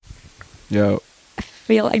Yo. I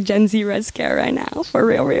feel like Gen Z Red Scare right now. For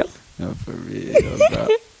real. No, for real, bro.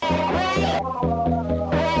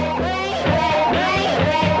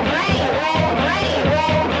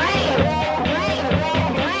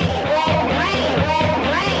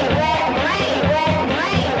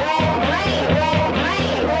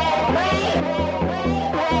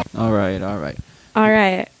 All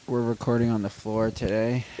right. We're recording on the floor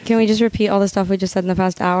today. Can we just repeat all the stuff we just said in the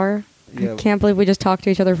past hour? Yeah. I can't believe we just talked to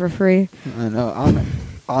each other for free. I know.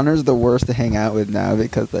 Honor's the worst to hang out with now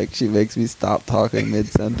because like she makes me stop talking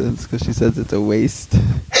mid-sentence because she says it's a waste.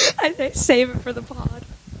 I say save it for the pod.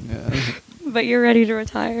 Yeah. But you're ready to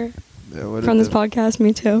retire from this podcast.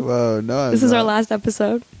 Me too. Whoa, no. This is our last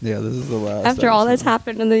episode. Yeah, this is the last. After all that's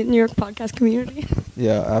happened in the New York podcast community.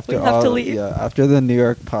 Yeah, after we have to leave. Yeah, after the New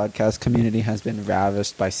York podcast community has been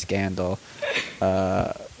ravished by scandal,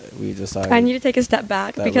 we decided. I need to take a step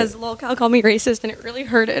back because Lil Cal called me racist and it really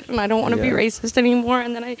hurt it, and I don't want to be racist anymore.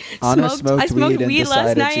 And then I smoked weed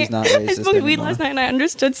last night. She's not racist I smoked weed last night, and I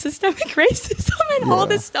understood systemic racism and all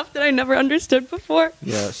this stuff that I never understood before.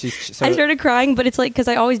 Yeah, I started crying, but it's like because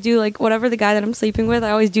I always do like whatever the guy that I'm sleeping with,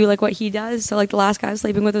 I always do like what he does. So like the last guy I was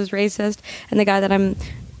sleeping with was racist, and the guy that I'm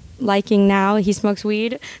liking now, he smokes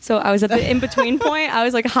weed. So I was at the in-between point. I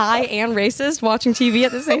was like high and racist watching TV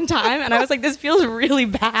at the same time, and I was like, this feels really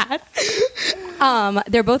bad.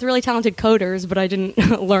 They're both really talented coders, but I didn't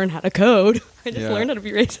learn how to code. I just learned how to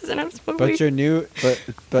be racist, and I was smoking weed. Your new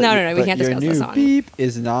no, we can't discuss this on. Beep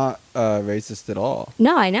is not racist at all.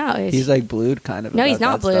 No, I know. He's like blued kind of. No, he's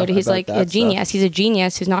not blued. He's like a genius. He's a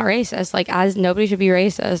genius who's not racist. Like, as nobody should be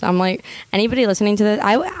racist. I'm like, anybody listening to this,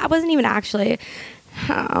 I wasn't even actually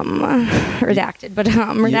redacted, but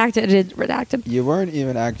redacted. You weren't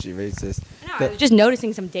even actually racist. No, I was just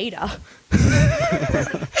noticing some data.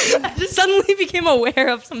 I just suddenly became aware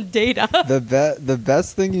of some data. The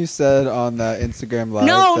best thing you said on that Instagram live.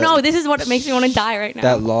 No, this is what makes me want to die right now.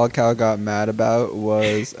 That Lol Cal got mad about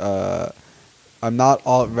was I'm not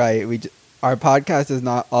alt-right. Our podcast is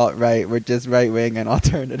not alt-right. We're just right-wing and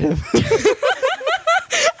alternative.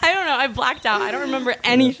 I blacked out. I don't remember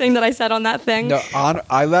anything that I said on that thing. No,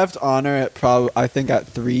 I left Honor at I think at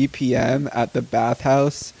 3 p.m. at the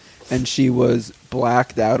bathhouse, and she was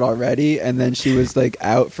blacked out already, and then she was like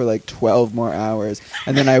out for like 12 more hours,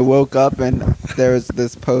 and then I woke up and there was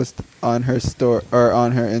this post on her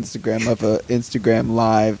on her Instagram of a Instagram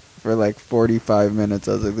live for like 45 minutes.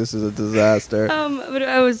 I was like, this is a disaster. But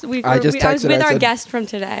I was with our guest from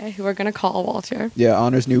today, who we're gonna call Walter. Yeah,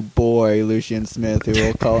 Honor's new boy, Lucian Smith, who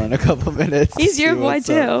will call in a couple minutes. He's your boy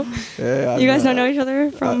too. Yeah, you guys don't know each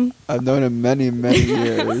other from? I've known him many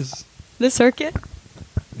years. The circuit.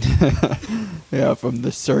 Yeah, from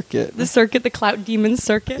the circuit. The circuit, the clout demon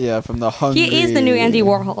circuit. Yeah, from the hungry. He is the new Andy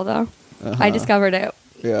Warhol, though. I discovered it.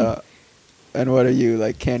 Yeah. And what are you,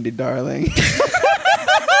 like Candy Darling?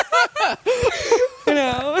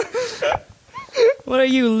 No. What are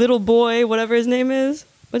you, little boy, whatever his name is?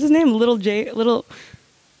 What's his name? What's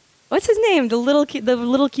his name? The little cute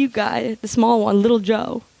guy, the small one, Little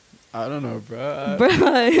Joe. I don't know, bro. Bro,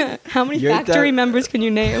 how many factory members can you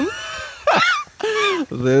name?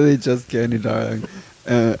 Literally just Candy Darling.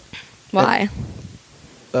 Why?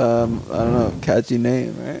 I don't know. Catchy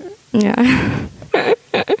name, right? Yeah.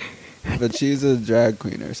 But she's a drag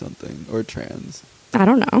queen or something, or trans. I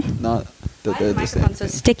don't know. Not that they're the same. The microphone's so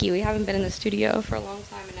sticky. We haven't been in the studio for a long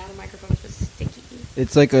time, and now the microphone's just sticky.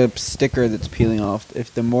 It's like a sticker that's peeling off.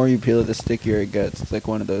 If the more you peel it, the stickier it gets. It's like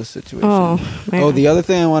one of those situations. Oh, man. Oh, the other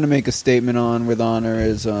thing I want to make a statement on with Honor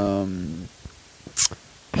is,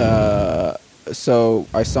 so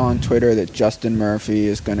I saw on Twitter that Justin Murphy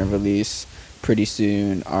is going to release pretty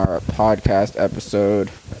soon our podcast episode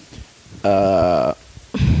that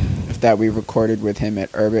we recorded with him at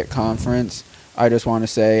Urbit Conference. I just want to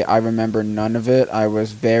say I remember none of it. I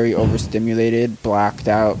was very overstimulated, blacked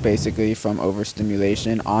out basically from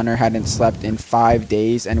overstimulation. Honor hadn't slept in 5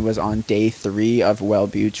 days and was on day 3 of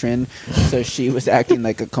Wellbutrin, so she was acting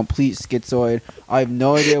like a complete schizoid. I have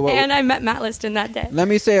no idea what. And I met Matt Liston that day. Let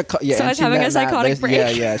me say so I was having a psychotic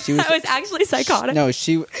break. Yeah. She was. I was actually psychotic. No, I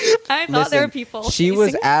thought there were people. She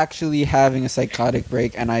was actually having a psychotic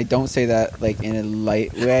break, and I don't say that like in a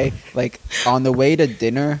light way. Like on the way to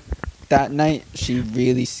dinner that night, she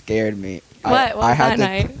really scared me. What was that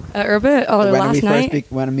night? At Urbit? Oh, the last night?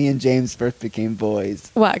 When me and James first became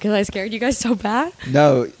boys. What, because I scared you guys so bad?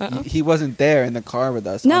 No, he wasn't there in the car with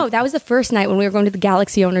us. No, that was the first night when we were going to the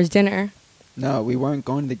Galaxy Owners dinner. No, we weren't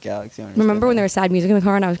going to the Galaxy Owners Remember dinner. when there was sad music in the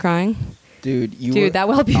car and I was crying? Dude, That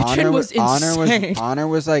Wellbutrin was insane. Honor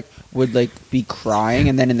was like would like be crying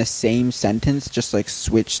and then in the same sentence just like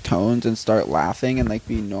switch tones and start laughing and like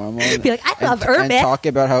be normal. Be like, I love and Urbit. talk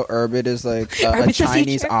about how Urbit is like a Urbit's a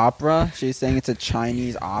Chinese teacher. opera. She's saying it's a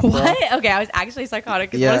Chinese opera. What? Okay, I was actually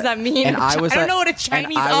psychotic. 'Cause Yeah. What does that mean? And I was don't like- know what a and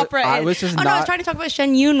Chinese I w- opera I is. was just no, I was not- trying to talk about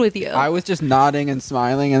Shen Yun with you. I was just nodding and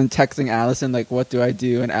smiling and texting Allison like, "What do I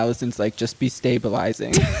do?" And Allison's like, "Just be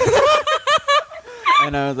stabilizing."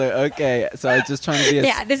 And I was like, "Okay." So I was just trying to be.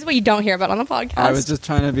 Yeah, this is what you don't hear about on the podcast. I was just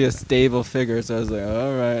trying to be a stable figure. So I was like,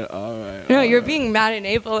 "All right." No, all you're right." being mad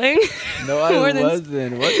enabling. No, I more than-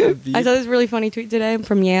 wasn't. What the beef? I saw this really funny tweet today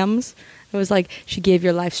from Yams. It was like, she gave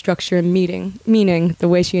your life structure and meaning the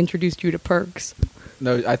way she introduced you to Perks.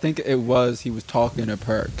 No, I think it was he was talking to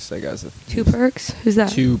Perks. I guess 2 Perks? Who's that?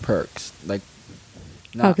 2 Perks. Like,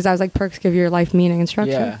 Oh, because I was like, Perks give your life meaning and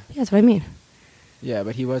structure. Yeah. That's what I mean. yeah,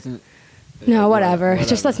 but he wasn't. No, whatever.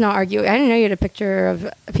 Just let's not argue. I didn't know you had a picture of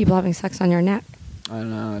people having sex on your neck. I don't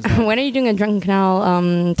know. It's not- When are you doing a Drunken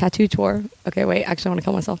Canal tattoo tour? Okay, wait. Actually, I want to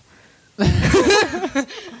kill myself.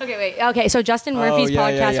 Okay, wait. Okay, so Justin Murphy's Oh, yeah,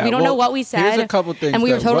 podcast. yeah. We don't know Well, what we said. Here's a couple things. and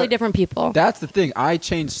we were though. totally What- different people. That's the thing. I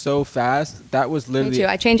changed so fast. That was Me literally. too.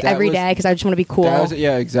 I change that every was- day because I just want to be cool. that was-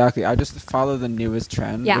 yeah, exactly. I just follow the newest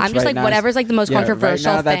trend. Yeah, which I'm just right like now whatever's like the most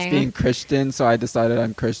controversial right now that's thing. being Christian, so I decided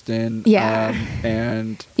I'm Christian. Yeah.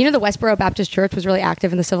 And You know, the Westboro Baptist Church was really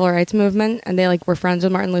active in the civil rights movement, and they like were friends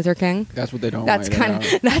with Martin Luther King. that's what they don't That's want you to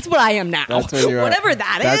kind know. of that's what I am now. That's what you're- Whatever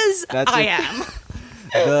that that's- is, that's I it. am.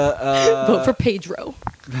 The Vote for Pedro.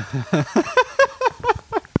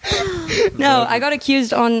 No, I got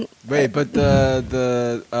accused on. wait, but blah,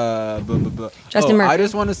 blah, blah. Justin I Murphy.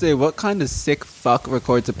 just want to say, what kind of sick fuck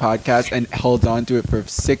records a podcast and holds on to it for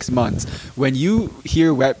 6 months? When you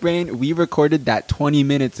hear Wet Brain, we recorded that 20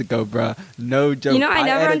 minutes ago, bruh. No joke. You know, I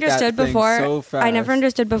never edit that understood thing before. So fast. I never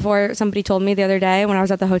understood before. Somebody told me the other day when I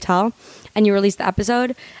was at the hotel, and you released the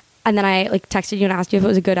episode, and then I like texted you and asked you if it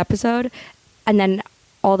was a good episode, and then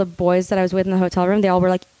all the boys that I was with in the hotel room, they all were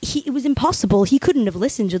like, it was impossible. He couldn't have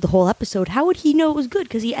listened to the whole episode. How would he know it was good?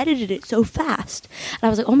 Because he edited it so fast. And I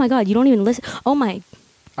was like, oh my God, you don't even listen. Oh my,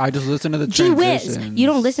 I just listen to the gee whiz. transitions. You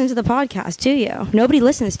don't listen to the podcast, do you? Nobody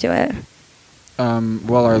listens to it.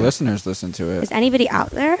 Well, our listeners listen to it. Is anybody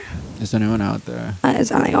out there? Is anyone out there?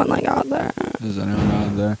 Is anyone like out there? Is anyone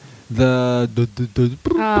out there? We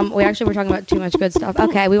actually were talking about too much good stuff.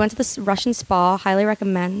 Okay, we went to this Russian spa. Highly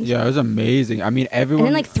recommend. Yeah, it was amazing. I mean, everyone.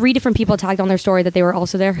 And then like 3 different people tagged on their story that they were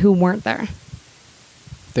also there who weren't there.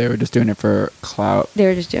 they were just doing it for clout. They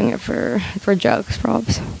were just doing it for jokes,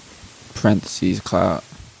 probs. Parentheses clout.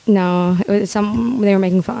 No, it was they were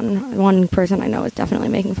making fun. One person I know is definitely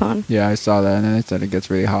making fun. Yeah, I saw that, and then they said it gets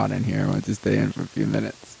really hot in here. I want to stay in for a few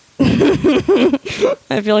minutes.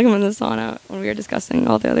 I feel like I'm in the sauna when we were discussing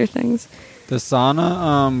all the other things. The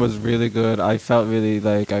sauna was really good. I felt really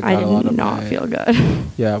like I got I a lot did of not my- feel good.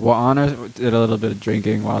 Yeah, well, Honor did a little bit of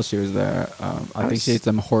drinking while she was there. I think she was- ate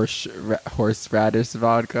some horseradish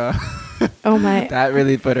vodka. Oh my. That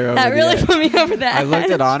really put her over. That the really edge. put me over the I looked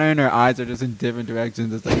edge. at Honor and her eyes are just in different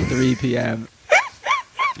directions. It's like 3 p.m.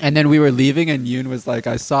 And then we were leaving, and Yoon was like,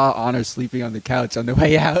 I saw Honor sleeping on the couch on the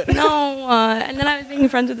way out. No, and then I was being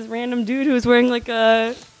friends with this random dude who was wearing like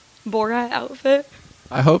a Borat outfit.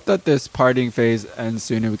 I hope that this partying phase ends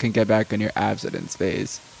soon and we can get back in your abstinence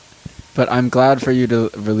phase. But I'm glad for you to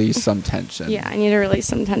release some tension. Yeah, I need to release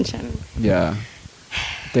some tension. Yeah.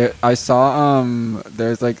 There, I saw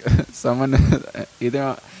there's like someone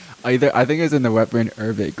either I think it was in the Wetbrain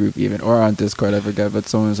Urbit group even or on Discord, I forget, but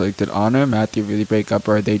someone was like, did Honor and Matthew really break up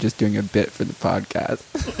or are they just doing a bit for the podcast?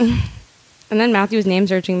 And then Matthew was name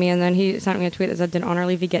searching me, and then he sent me a tweet that said, "Did Honor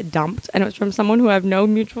Levy get dumped?" And it was from someone who I have no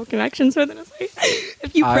mutual connections with. And it's like,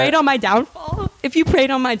 if you prayed on my downfall,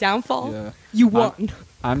 Yeah. you won.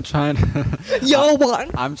 I'm trying to You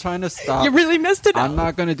won. I'm trying to stop. You really missed it. I'm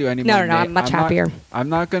not gonna do any No, more. no, I'm much happier. I'm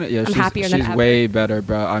not gonna. Yeah, I'm happier she's than ever. way better,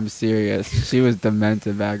 bro. I'm serious. She was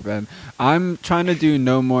demented back then. I'm trying to do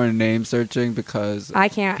no more name searching because I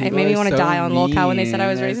can't. It people made me are want to so die on lolcow when they said I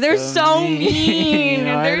was mean. racist. They're so mean.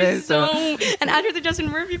 Why are they They're so. And after the Justin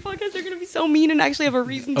Murphy podcast, they're gonna be so mean and actually have a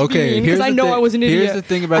reason to be Okay, mean here's because I the know thing- I was an idiot. Here's the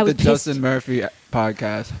thing I about was the pissed. Justin Murphy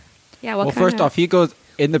podcast. Yeah. Well, first off, he goes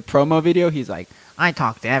in the promo video. He's like, I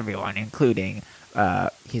talk to everyone, including,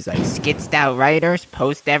 he's like, skitsed out writers,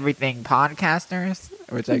 post everything podcasters.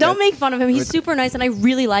 which I Don't guess- make fun of him. He's which- super nice, and I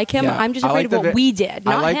really like him. Yeah, I'm just I afraid like of the what vi- we did,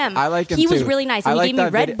 not him. I like him He was too. really nice, I and he like gave me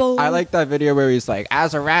that Red vid- Bull. I like that video where he's like,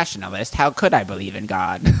 As a rationalist, how could I believe in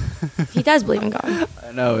God? He does believe in God.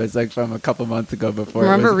 I know it's like from a couple months ago before.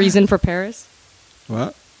 Remember it was, Reason for Paris?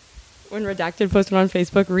 what? When Redacted posted on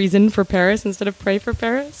Facebook, Reason for Paris instead of Pray for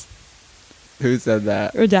Paris? Who said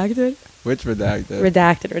that? Redacted. Which redacted?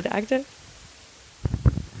 Redacted.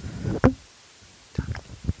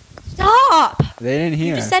 Stop! They didn't hear.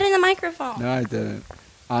 You just said it in the microphone. No, I didn't.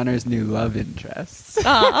 Honor's new love interest.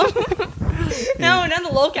 Stop. No, now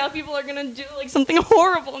the local people are gonna do like something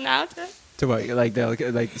horrible now. To what? Like they'll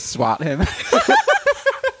like swat him.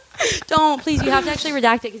 Don't, please. You have to actually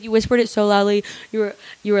redact it because you whispered it so loudly. You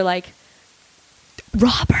were like,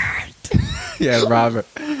 Robert. Yeah, Robert.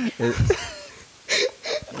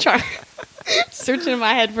 Try searching in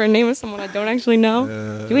my head for a name of someone I don't actually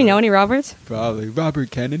know. Do we know any Roberts? Probably Robert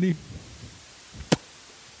Kennedy.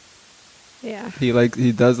 Yeah. He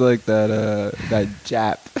does like that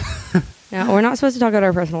Jap. Yeah, we're not supposed to talk about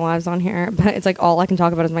our personal lives on here, but it's like all I can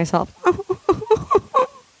talk about is myself.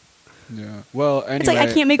 Yeah. Well, anyway. It's like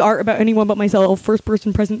I can't make art about anyone but myself. First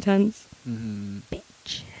person, present tense. Mm-hmm.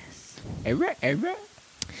 Bitches. Ever.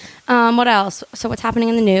 What else? So what's happening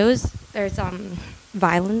in the news? There's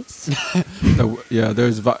violence.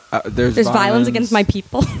 There's violence against my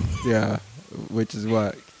people. Yeah, which is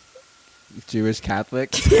what? Jewish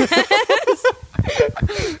Catholics?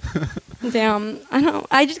 Damn, I don't.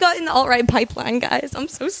 I just got in the alt-right pipeline, guys. I'm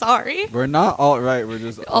so sorry. We're not alt-right. We're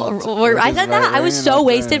just I said that. I was so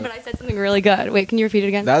wasted, but I said something really good. Wait, can you repeat it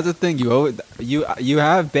again? That's the thing. You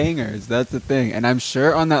have bangers. That's the thing. And I'm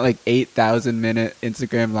sure on that like 8,000-minute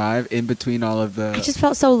Instagram live, in between all of the, I just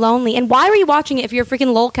felt so lonely. And why were you watching it if you're a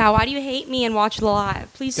freaking lol cow? Why do you hate me and watch the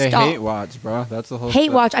live? Please they stop. hate watch, bro. That's the whole Hate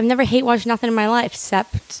stuff. watch. I've never hate watched nothing in my life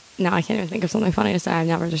except. No, I can't even think of something funny to say. I've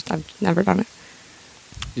never done it.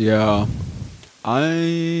 Yeah.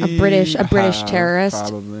 A British terrorist.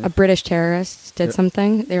 Probably. A British terrorist did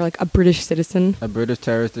something. They were like a British citizen. A British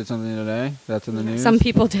terrorist did something today. That's in the news. Some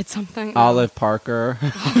people did something. Olive Parker.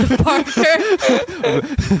 Parker.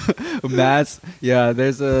 Yeah,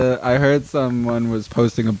 I heard someone was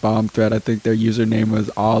posting a bomb thread. I think their username was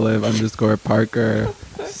Olive_Parker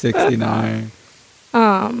 69.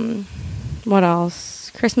 What else?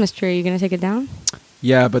 Christmas tree. You gonna take it down?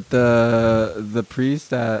 Yeah, but the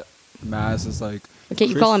priest at Mass is like. Okay,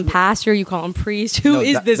 you call him pastor. You call him priest. Who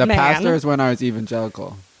is this the man? The pastor is when I was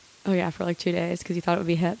evangelical. Oh yeah, for like 2 days because you thought it would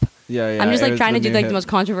be hip. Yeah. I'm just like trying to do like the most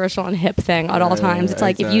controversial and hip thing at all times. It's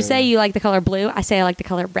like if you say you like the color blue, I say I like the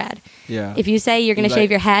color red. Yeah. If you say you're gonna shave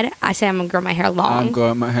your head, I say I'm gonna grow my hair long. I'm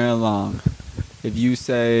growing my hair long. If you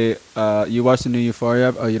say you watch the new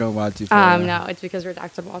Euphoria, you don't watch Euphoria. No, it's because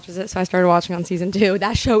Redacted watches it, so I started watching on season 2.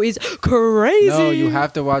 That show is crazy. No, you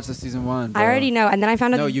have to watch the season 1. Bro. I already know, and then I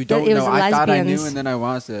found out no, you don't that it was know. lesbians. I thought I knew, and then I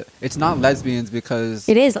watched it. It's not lesbians because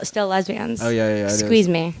it is still lesbians. Oh yeah. Squeeze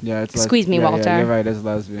me. Yeah, it's squeeze me, Walter. Yeah, you're right. It's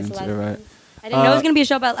lesbians. You're right. I didn't know it was gonna be a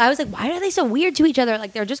show about. I was like, why are they so weird to each other?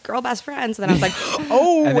 Like they're just girl best friends. And then I was like,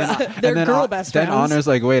 oh, they're girl best friends. Then Honor's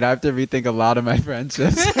like, wait, I have to rethink a lot of my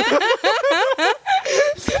friendships.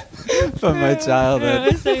 From my childhood. I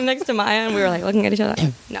was sitting next to Maya and we were like looking at each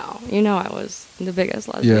other. No, you know I was the biggest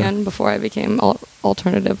lesbian before I became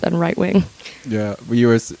alternative and right wing. Yeah,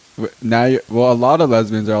 a lot of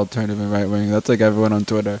lesbians are alternative and right wing. That's like everyone on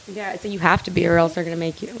Twitter. Yeah, so you have to be or else they're gonna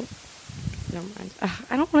make you. Never mind.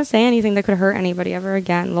 I don't want to say anything that could hurt anybody ever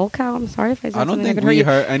again. Lol cow, I'm sorry if I said something that could hurt you. I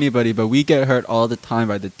don't think we hurt anybody, but we get hurt all the time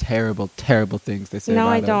by the terrible, terrible things they say. No,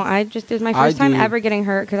 about I don't. us. It was my first time ever getting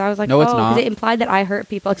hurt because I was like, no, it's not. Because it implied that I hurt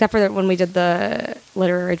people, except for when we did the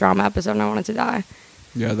literary drama episode and I wanted to die.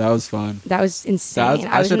 Yeah, that was fun. That was insane.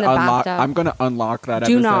 I was in the bathtub. I'm gonna unlock that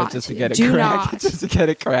episode just to get it just to get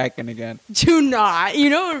it cracking again. Do not. You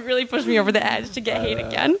know, it really pushed me over the edge to get hate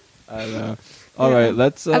again. I know. All right,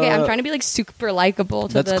 let's. Okay, I'm trying to be like super likable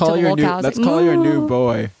to let's call your new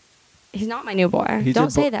boy. He's not my new boy. Don't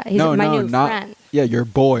say that. He's my new friend. Yeah, your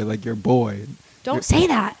boy, like your boy. Don't say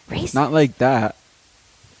that. Racist. Not like that.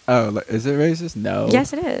 Oh, is it racist? No.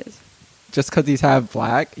 Yes, it is. Just because he's half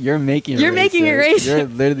black, you're making it racist. You're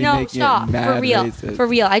literally making it mad racist. For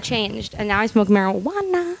real, I changed, and now I smoke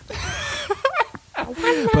marijuana.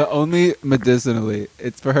 But only medicinally.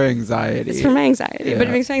 It's for her anxiety. It's for my anxiety, but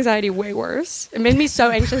it makes my anxiety way worse. It made me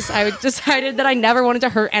so anxious. I decided that I never wanted to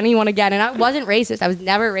hurt anyone again, and I wasn't racist. I was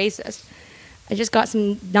never racist. I just got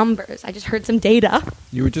some numbers. I just heard some data.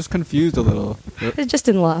 You were just confused a little. I was just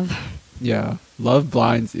in love. Yeah, love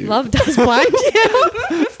blinds you. Love does blind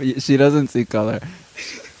you. She doesn't see color.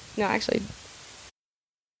 No, actually.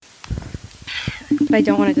 But I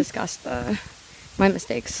don't want to discuss my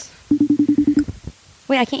mistakes.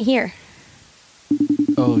 Wait, I can't hear.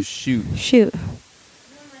 Oh, shoot. Shoot.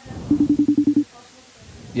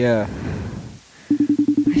 Yeah.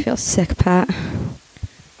 I feel sick, Pat.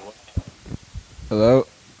 Hello?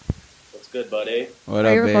 What's good? good, buddy? What Are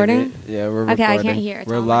up, you baby? recording? Yeah, we're Okay, I recording. can't hear.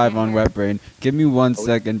 We're Tell him I live can't on hear. WebBrain. Give me 1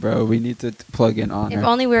 second, bro. We need to plug in Honor. If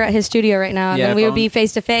only we were at his studio right now, and Yeah, then if we would only- be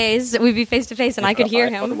face to face. We'd be face to face, and I could hear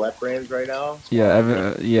I'm on him. Wet Brains right now.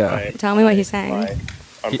 Yeah. Tell me what he's saying.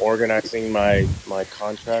 I'm organizing my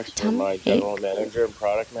contracts Tell for me. my general manager and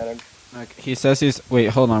product manager. Okay, he says he's. Wait,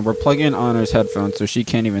 hold on. We're plugging in Honor's headphones, so she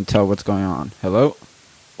can't even tell what's going on. Hello.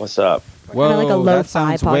 What's up? Whoa, Kinda like a that lo-fi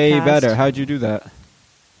sounds way podcast. better. How'd you do that?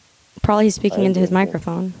 Probably he's speaking I into his didn't.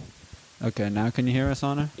 microphone. Okay, now can you hear us,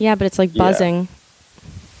 Honor? Yeah, but it's like Yeah. buzzing.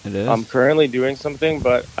 It is. I'm currently doing something,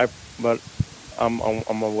 but I'm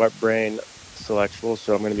a Wet Brain selectual,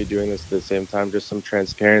 so I'm going to be doing this at the same time. Just some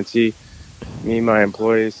transparency. Me and my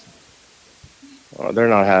employees, they're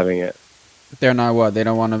not having it. They're not what? They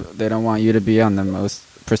don't want to. They don't want you to be on the most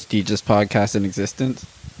prestigious podcast in existence.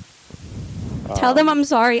 Tell them I'm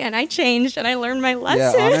sorry, and I changed, and I learned my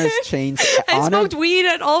lesson. Yeah, Honor's changed. I Honor, smoked weed,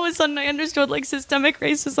 and all of a sudden I understood like systemic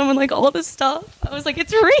racism and like all this stuff. I was like,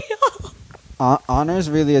 it's real. Honor's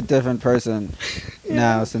really a different person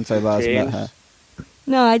now since I last met Changed? her.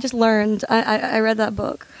 No, I just learned. I read that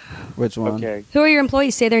book. Which one? Okay. Who are your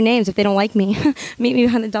employees? Say their names if they don't like me. Meet me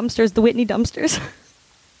behind the dumpsters, the Whitney dumpsters.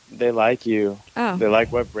 They like you. Oh. They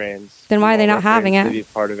like Wet Brains. Then why are they Wet not having Brains it? to be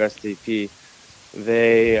part of SDP.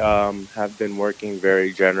 They have been working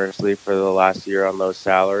very generously for the last year on those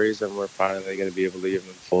salaries, and we're finally going to be able to give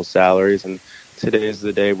them full salaries. And today is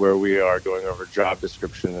the day where we are going over job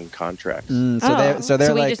description and contracts. So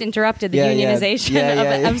they're we like, just interrupted the Yeah, yeah. unionization Yeah,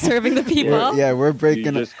 yeah, yeah. of serving the people. we're You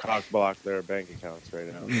breaking. just cock block their bank accounts right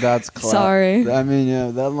now. That's class. Sorry. I mean,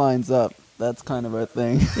 yeah, that lines up. That's kind of our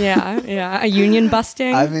thing. Yeah, a union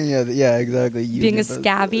busting. I mean, yeah, exactly. Being a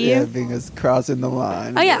scabby. Yeah, being a crossing the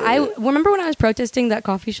line. Oh yeah, I remember when I was protesting that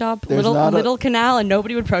coffee shop, There's not a- Little Canal, and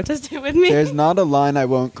nobody would protest it with me. There's not a line I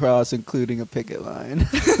won't cross, including a picket line.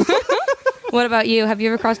 What about you? Have you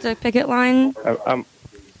ever crossed a picket line? I'm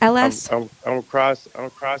LS? I'm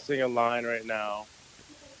crossing a line right now.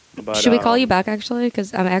 But, Should we call you back actually?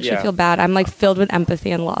 Because I actually yeah. feel bad. I'm like filled with empathy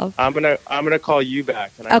and love. I'm gonna call you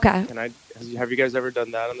back. Okay. Have you guys ever done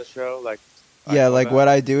that on the show? Like. Yeah, like what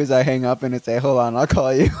I do is I hang up and it's, hey, hold on, I'll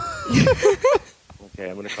call you. Okay,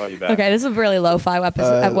 I'm gonna call you back. Okay, this is a really lo-fi that'd be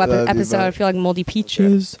episode. fun. I feel like moldy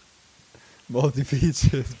peaches. Multi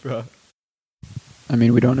features, bro. I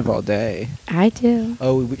mean, we don't have all day. I do.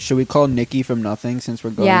 Oh, should we call Nikki from Nothing since we're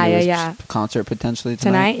going Yeah, to yeah, his yeah. concert potentially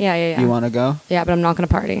Tonight? Yeah. You want to go? Yeah, but I'm not gonna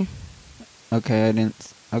party. Okay, I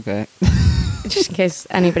didn't. Okay. Just in case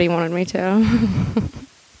anybody wanted me to.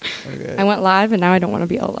 Okay. I went live, and now I don't want to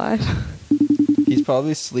be alive. He's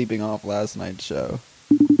probably sleeping off last night's show.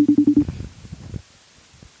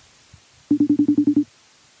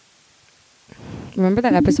 Remember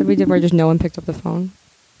that episode we did where just no one picked up the phone?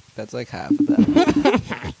 That's like half of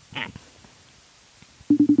that.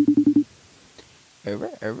 Over?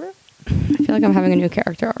 I feel like I'm having a new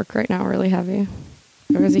character arc right now, really heavy.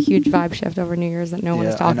 There was a huge vibe shift over New Year's that no one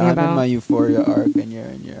is talking I'm in about. my Euphoria arc, and you're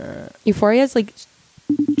in your. Euphoria is like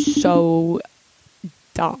so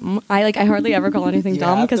dumb. I hardly ever call anything You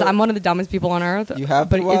dumb have because to- I'm one of the dumbest people on earth. You have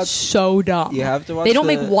to but watch- it's so dumb. You have to watch They don't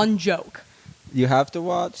the- make one joke. You have to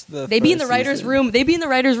watch the. They be in the first writers' season. room. They be in the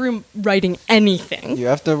writers' room writing anything. You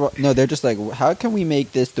have to. No, they're just like, how can we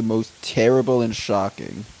make this the most terrible and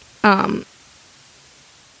shocking?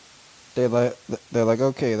 They're like,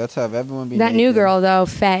 okay, let's have everyone be. That new naked. girl though,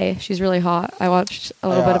 Faye, she's really hot. I watched a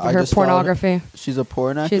little Yeah, bit of I her just followed- pornography. She's a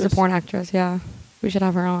porn actress. She's a porn actress. Yeah, we should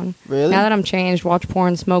have her on. Really? Now that I'm changed, watch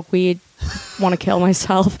porn, smoke weed, want to kill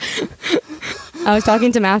myself. I was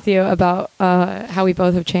talking to Matthew about how we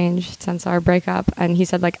both have changed since our breakup, and he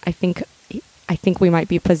said like, I think we might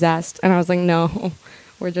be possessed, and I was like, no,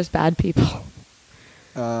 we're just bad people.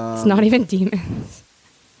 It's not even demons.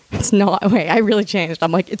 It's not. Wait, I really changed.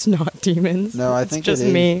 I'm like, it's not demons. No, I It's think just it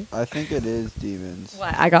is. me. I think it is demons.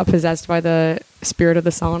 What? I got possessed by the spirit of the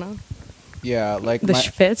sauna. Yeah, like The my,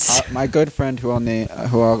 Schwitz. my good friend who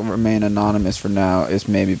I'll remain anonymous for now is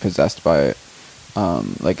maybe possessed by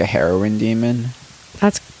like a heroin demon.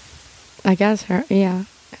 That's, I guess, her. Yeah.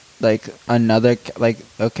 Like another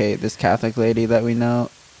okay, this Catholic lady that we know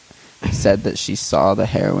said that she saw the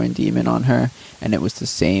heroin demon on her, and it was the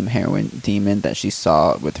same heroin demon that she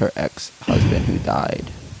saw with her ex-husband who died.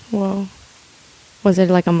 Whoa. Was it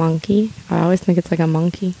like a monkey? I always think it's like a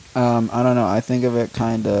monkey. I don't know. I think of it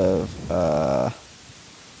kind of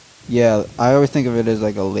yeah, I always think of it as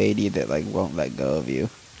like a lady that like won't let go of you.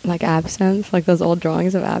 Like absinthe? Like those old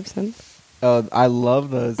drawings of absinthe? Oh, I love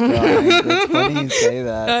those drawings. It's funny you say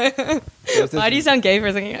that. There's this- Why do you sound gay for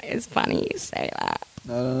a second? It's funny you say that.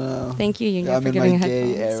 I don't know. Thank you, Yin, I'm for in giving my a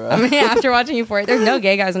gay headphones. era. I mean, after watching Euphoria, there's no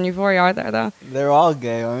gay guys on Euphoria, are there? Though They're all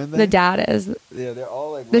gay, aren't they? the dad is. Yeah, they're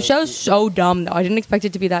all like. The low-key- show's so dumb, though. I didn't expect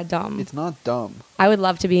it to be that dumb. It's not dumb. I would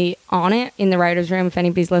love to be on it in the writers' room if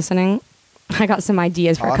anybody's listening. I got some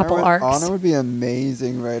ideas for a couple arcs. Honor would be an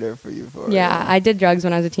amazing writer for you for. Yeah, I did drugs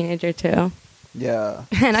when I was a teenager too, Yeah.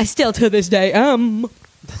 and I still to this day am.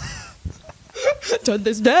 To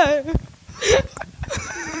this day.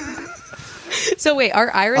 So wait,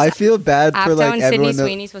 are Iris I feel bad for Apatow like and Sydney everyone. That,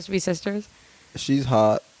 Sweeney supposed to be sisters? she's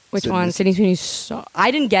hot. Which Sydney one? Sydney Sweeney's so.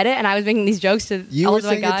 I didn't get it, and I was making these jokes to You all were of my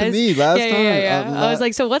saying it to guys. me last yeah, time. Yeah. I was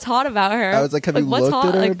like, so what's hot about her? I was like, have you what's looked hot?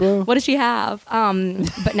 at her, Like, bro? what does she have?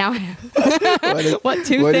 But now, what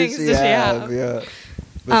two what things does she have? Yeah.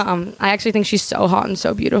 But I actually think she's so hot and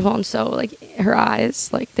so beautiful, and so like her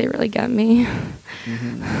eyes, like they really get me.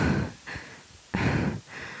 mhm.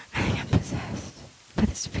 I get possessed by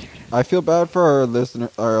the spirit. I feel bad for our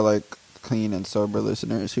our like clean and sober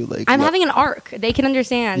listeners who like. I'm having an arc. They can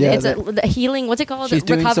understand. Yeah, It's the healing. What's it called? She's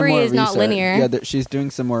doing some Recovery more is not research. linear. Yeah, she's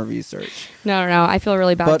doing some more research. No. I feel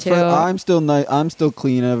really bad But too. I'm still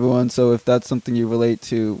clean, everyone. So if that's something you relate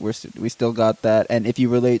to, we still got that. And if you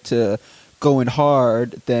relate to going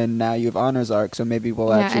hard, then now you have honors arc. So maybe we'll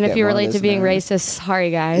yeah, actually. and if get you more relate to being listeners. racist, sorry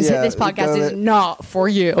guys, Yeah, this podcast go is not for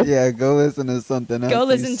you. Yeah, go listen to something else. Go you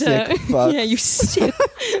listen sick to fucks. yeah, you.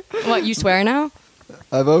 What, you swear now?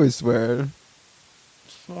 I've always sweared.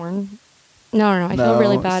 Sworn? No. I feel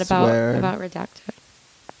really No, bad swear. about redacted.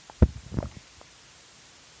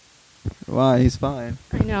 Why? He's fine.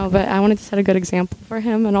 I know, but I wanted to set a good example for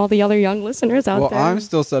him and all the other young listeners out Well, there. I'm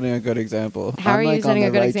still setting a good example. How I'm, are like, you setting on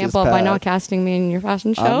a the good righteous example by not path. casting me in your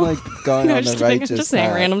fashion show? I'm like going No, on the just kidding. righteous I'm just saying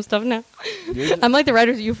path. random stuff now. You're just- I'm like the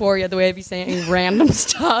writers of Euphoria, the way I be saying random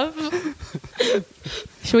stuff.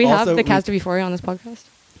 Should we have Also, the cast of Euphoria on this podcast?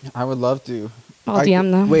 I would love to. I'll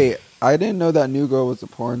DM them. Wait, I didn't know that new girl was a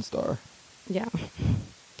porn star. Yeah.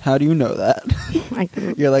 How do you know that? I,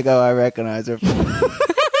 You're like, oh, I recognize her. from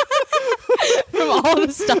all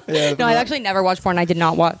the stuff. Yeah, No, I actually never watched porn. I did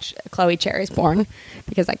not watch Chloe Cherry's porn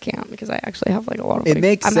because I can't. Because I actually have like a lot of. It like,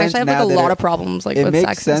 makes I'm sense actually have now like a that lot it- of problems like it with makes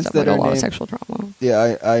sex sense and stuff. that Like a her lot of name- sexual trauma.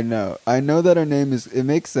 Yeah, I know. I know that her name is. It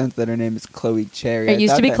makes sense that her name is Chloe Cherry. I It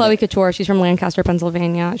used thought to be that Chloe meant- Couture. She's from Lancaster,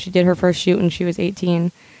 Pennsylvania. She did her first shoot when she was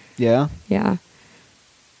 18. Yeah. Yeah.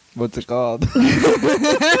 What's it called?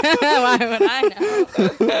 Why would I know?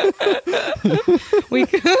 We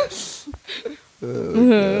could. Oh,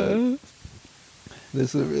 God.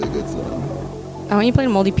 This is a really good song. I want you to play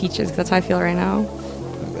Moldy Peaches because that's how I feel right now.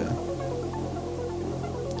 Okay.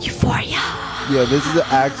 Euphoria. Yeah, this is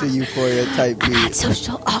actually Euphoria type I had beat.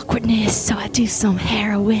 social awkwardness, so I do some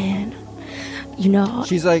heroin. You know,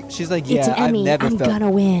 She's like, it's yeah, an I've Emmy. never I'm felt.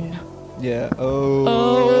 gonna win. Yeah. Oh.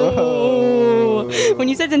 Oh. When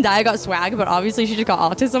you said Zendaya got swag, but obviously she just got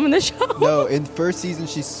autism in the show. No, in first season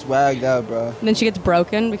she's swagged out, bro. And then she gets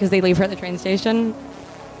broken because they leave her at the train station.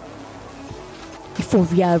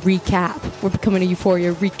 Euphoria recap. We're becoming a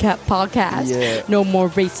Euphoria recap podcast. Yeah. No more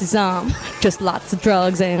racism, just lots of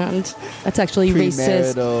drugs, and that's actually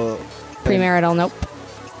racist. Premarital. Premarital, nope.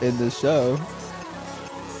 In the show.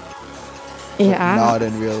 but Yeah. Not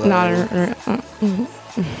in real life. Not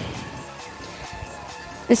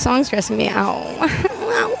This song's stressing me out.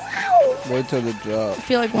 Wait till the drop. I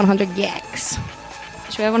feel like 100 gags.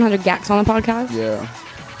 Should we have 100 gags on the podcast? Yeah.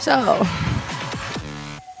 So.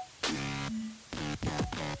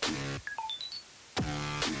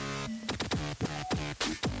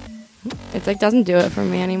 It's like doesn't do it for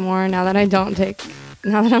me anymore now that I don't take.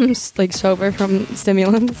 Now that I'm like sober from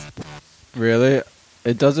stimulants. Really?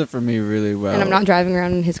 It does it for me really well. And I'm not driving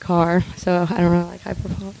around in his car, so I don't really like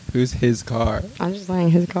hyperpop. Who's his car? I'm just laying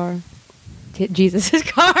his car. Jesus'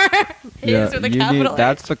 car. His with a capital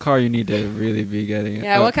that's H. the car you need to really be getting.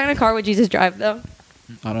 Yeah, what kind of car would Jesus drive though?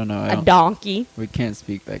 I don't know. A donkey. We can't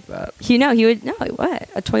speak like that. He would no what?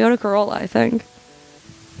 A Toyota Corolla, I think.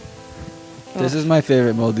 This is my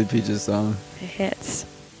favorite Moldy Peaches song. It hits.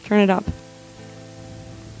 Turn it up.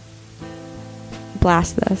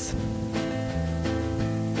 Blast this.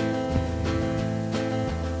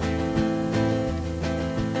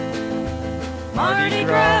 Mardi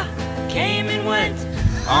Gras came and went.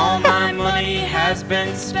 All my money has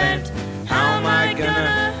been spent. How am I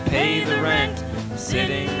gonna pay the rent?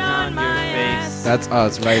 Sitting on my ass. That's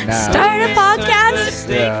us right now. Start a Miss podcast. the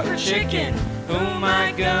steak Yeah. for chicken. Who am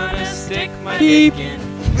I gonna stick my dick in?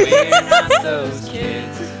 We're not those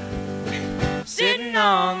kids. Sitting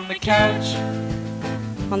on the couch.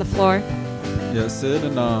 On the floor. Yeah,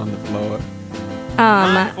 sitting on the floor.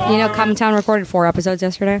 You know, Come Town recorded 4 episodes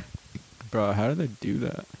yesterday. Bro, how did they do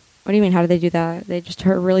that? What do you mean? How do they do that? They just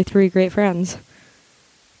are really 3 great friends.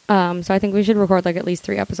 So I think we should record like at least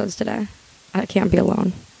 3 episodes today. I can't be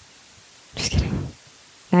alone. Just kidding.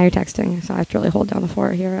 Now you're texting, so I have to really hold down the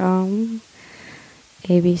fort here.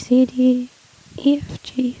 A, B, C, D, E, F,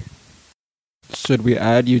 G. Should we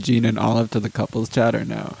add Eugene and Olive to the couples chat or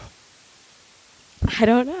no? I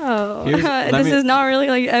don't know. Let This me- is not really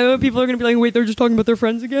like, I know people are going to be like, wait, they're just talking about their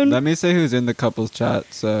friends again? Let me say who's in the couples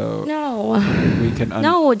chat so No. we can...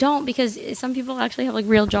 No, don't, because some people actually have like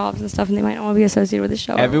real jobs and stuff, and they might not want to be associated with the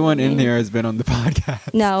show. Everyone in here has been on the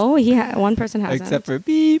podcast. No, one person hasn't. Except for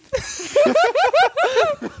Beep.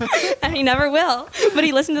 And he never will. But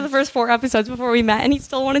he listened to the first 4 episodes before we met, and he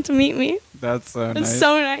still wanted to meet me. That's so It's nice.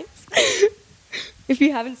 so nice. If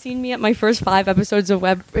you haven't seen me at my first 5 episodes of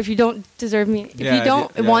Web, if you don't deserve me, if Yeah, you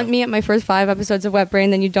don't yeah. want me at my first 5 episodes of Web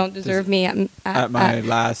Brain, then you don't deserve me At my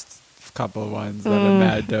last couple ones that are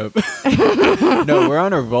mad dope. No, we're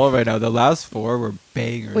on a roll right now. The last 4 were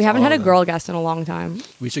bangers. We haven't all had a of them. girl guest in a long time.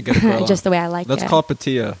 We should get a girl Just on. the way I like Let's it. call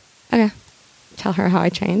Patia. Okay. Tell her how I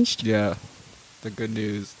changed. Yeah. The good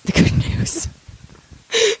news. The good news.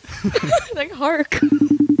 Like, hark.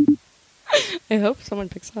 I hope someone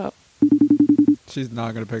picks up. She's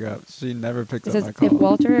not going to pick up. She never picks It up says, my call. if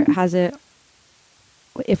Walter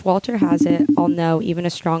has it, I'll know even a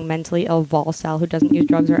strong mentally ill Volcel who doesn't use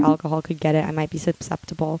drugs or alcohol could get it. I might be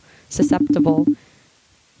susceptible.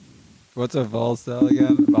 What's a vol cell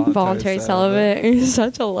again? Voluntary celibate. You're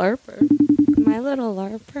such a larper. My little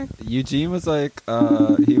larper. Eugene was like,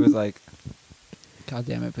 he was like, God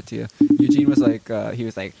damn it, Patia. Eugene was like, he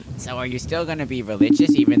was like, So are you still gonna be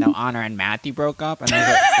religious even though Honor and Matthew broke up? And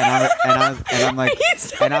I was like,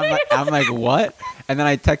 I'm like, what? And then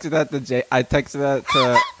I texted that to I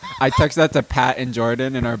texted that to Pat and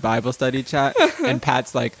Jordan in our Bible study chat, and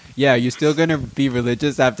Pat's like, yeah, you still gonna be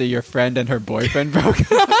religious after your friend and her boyfriend broke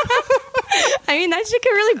up? I mean, that shit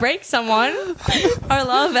could really break someone. Our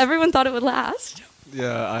love, everyone thought it would last.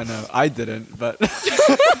 Yeah, I know. I didn't, but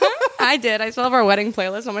I did. I still have our wedding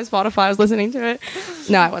playlist on my Spotify. I was listening to it.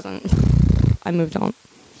 No, I wasn't. I moved on.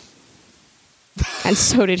 And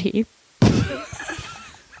so did he.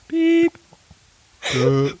 beep.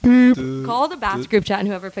 Call the Bats group chat and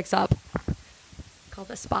whoever picks up. Call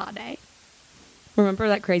the spa day. Remember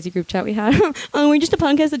that crazy group chat we had? We're just a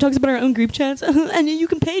podcast that talks about our own group chats, and you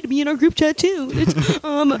can pay to be in our group chat too. It's,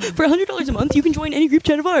 for $100 a month, you can join any group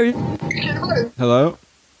chat of ours. Hello?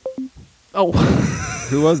 Oh.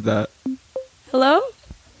 Who was that? Hello?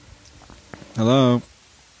 Hello?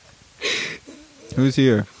 Who's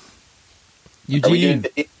here? Eugene.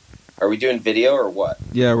 Are we doing video or what?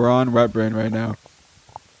 Yeah, we're on Webbrain right now.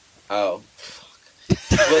 Oh.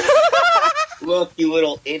 Look, you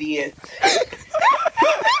little idiot.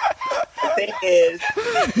 The thing is...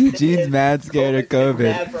 Eugene's mad scared of COVID.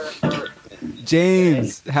 Never hurt me.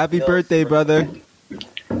 James, happy birthday, brother.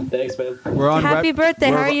 Thanks, man. We're on Happy birthday,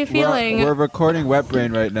 how are you feeling? We're recording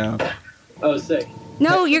Webbrain right now. Oh, sick.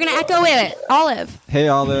 No, you're going to echo it. Olive. Hey,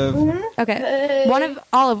 Olive. Okay.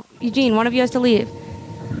 Eugene, one of you has to leave.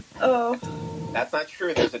 Oh. That's not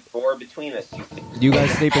true. There's a door between us. You guys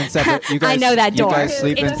sleep in separate... You guys, I know that door. You guys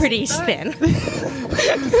sleep It's in, pretty thin.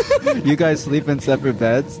 You guys sleep in separate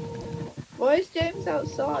beds? Why is James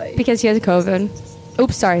outside? Because he has COVID.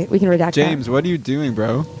 Oops, sorry. We can redact James, what are you doing,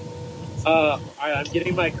 bro? I'm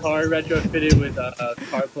getting my car retrofitted with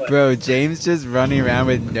CarPlay. Bro, James just running around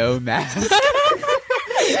with no mask.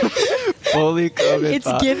 Fully COVID. that.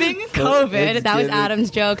 It's giving COVID. It's That was giving- Adam's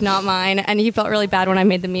joke, not mine. And he felt really bad when I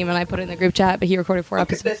made the meme and I put it in the group chat, but he recorded 4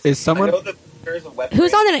 Look at episodes. this. Is someone- I know that there's a web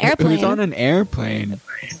Who's on an airplane? Who's on an airplane?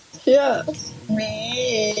 Yeah.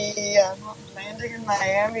 Me. I'm landing in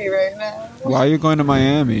Miami right now. Why are you going to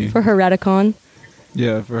Miami? For Hereticon.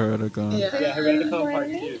 Yeah, for her to go. Yeah. Yeah, Hereticon Part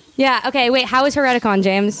 2. Yeah, okay, wait. How was Hereticon,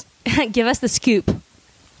 James? Give us the scoop.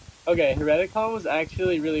 Okay, Hereticon was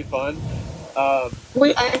actually really fun.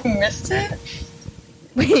 Wait, I missed it?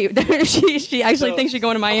 Wait, she actually So- thinks she's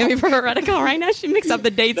going to Miami for Hereticon right now? She mixed up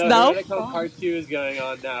the dates, No, though. Hereticon Part 2 is going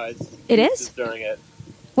on now. It It's is? just during it.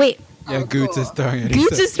 Wait, Yeah, Oh, Goots cool. is throwing it.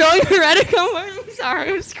 Goots is throwing Hereticon? I'm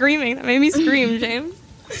sorry, I'm screaming. That made me scream, James.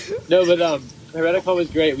 No, but Hereticon was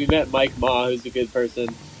great. We met Mike Ma, who's a good person,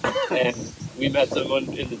 and we met someone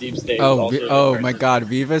in the deep state. who's Oh, also a good my person. God.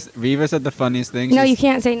 Riva said the funniest thing. No, She- you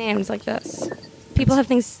can't say names like this. People have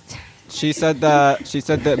things... She said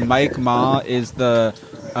that Mike Ma is the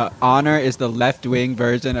Honor is the left wing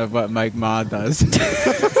version of what Mike Ma does. It's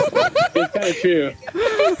kind of true.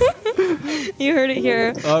 You heard it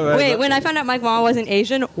here. All right, Wait, but- when I found out Mike Ma wasn't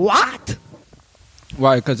Asian, what?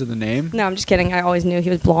 Why? Because of the name? No, I'm just kidding. I always knew he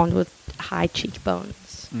was blonde with high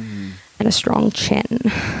cheekbones. Mm. and a strong chin.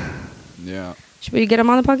 Yeah. Should we get him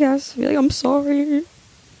on the podcast? Be like, I'm sorry,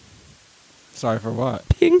 Sorry for what?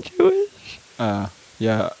 being Jewish.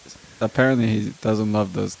 Yeah. Apparently he doesn't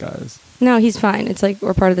love those guys. No, he's fine. It's like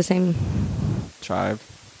we're part of the same. Tribe.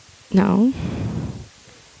 No.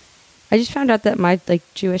 I just found out that my like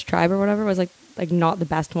Jewish tribe or whatever was like not the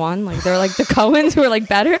best one. Like they're like the Cohens who are like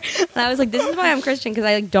better. And I was like, this is why I'm Christian, because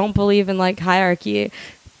I like don't believe in like hierarchy.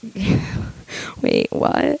 Wait,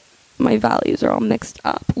 what? My values are all mixed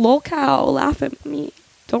up. Lol cow, laugh at me.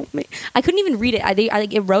 Don't make. I couldn't even read it. I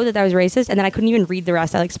like it wrote that I was racist, and then I couldn't even read the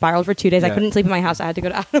rest. I like spiraled for 2 days. I Yeah. couldn't sleep in my house. I had to go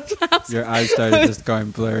to Adam's house. Your eyes started just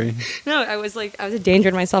going blurry. No, I was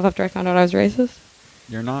endangering myself after I found out I was racist.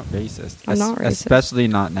 You're not racist. I'm not racist. Especially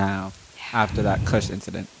not now, after that Kush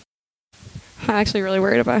incident. I'm actually really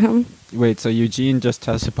worried about him. Wait, so Eugene just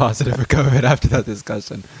tested positive for COVID after that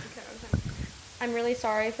discussion. I'm really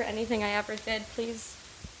sorry for anything I ever did. Please,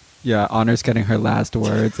 Yeah, Honor's getting her last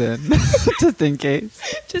words in, just in case.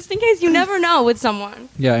 just in case, you never know with someone.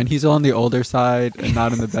 Yeah, and he's on the older side and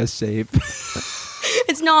not in the best shape.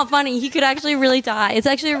 It's not funny. He could actually really die. It's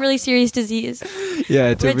actually a really serious disease. Yeah,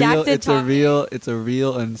 it's Redacted a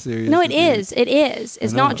real and serious. No, it disease. is. It is.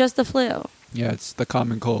 It's I know. not just the flu. Yeah, it's the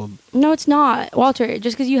common cold. No, it's not, Walter.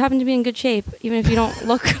 Just because you happen to be in good shape, even if you don't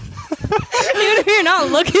look, even if you're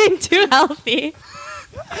not looking too healthy.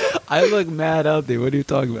 I look mad healthy. What are you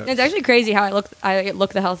talking about? It's actually crazy how I look. I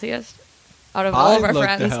look the healthiest out of all of our look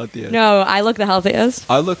friends. the healthiest. No, I look the healthiest.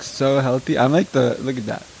 I look so healthy. I'm like look at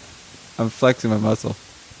that. I'm flexing my muscle.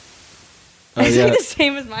 Oh, Is yeah. it the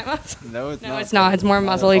same as my muscle? No, it's No, not. it's not. It's more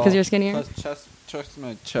muscly because you're skinnier. Plus chest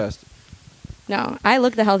my chest. No, I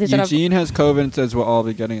look the healthiest. out of- Eugene has COVID and says we'll all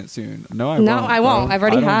be getting it soon. No, I won't. No, I won't. bro. I've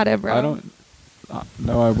already I don't- had it, bro. I don't.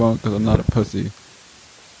 No, I won't because I'm not a pussy.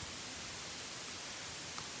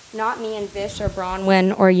 Not me and Vish or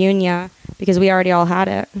Bronwyn or Yunya, because we already all had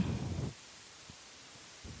it.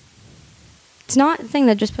 It's not a thing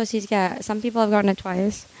that just pussies get. Some people have gotten it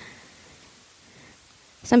twice.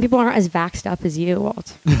 Some people aren't as vaxxed up as you,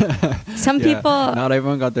 Walt. Some Yeah, people... Not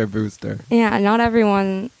everyone got their booster. Yeah, not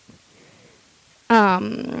everyone...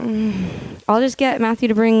 I'll just get Matthew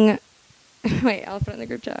to bring... Wait, I'll put it in the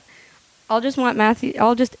group chat. I'll just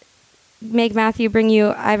make Matthew bring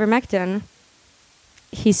you ivermectin.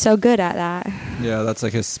 He's so good at that. Yeah, that's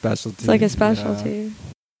like his specialty. It's like a Yeah. specialty.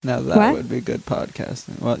 Now that What? would be good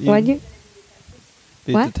podcasting. Well, What'd you...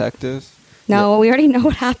 be what? detectives. No, we already know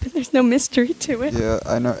what happened. There's no mystery to it. Yeah,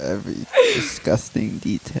 I know every disgusting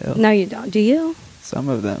detail. No, you don't. Do you? Some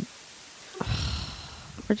of them.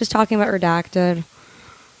 We're just talking about Redacted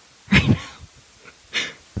right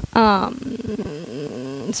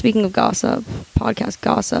now. Speaking of gossip, podcast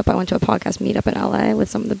gossip, I went to a podcast meetup in LA with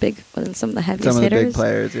some of the heaviest Some of the hitters. big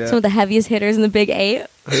players, yeah. Some of the heaviest hitters in the Big Eight.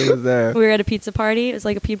 Who was there? We were at a pizza party. It was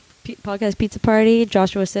like a podcast pizza party.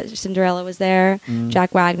 Joshua Cinderella was there. Mm.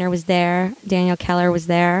 Jack Wagner was there. Daniel Keller was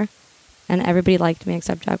there. And everybody liked me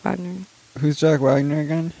except Jack Wagner. Who's Jack Wagner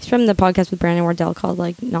again? He's from the podcast with Brandon Wardell called,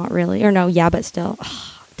 like, Not Really. Or no, Yeah, But Still.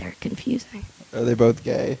 They're confusing. Are they both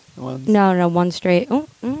gay ones? No, one straight. Oh,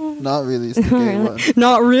 Not really. It's the gay one.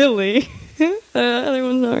 Not really. The other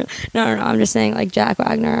one's not really. No, I'm just saying, like, Jack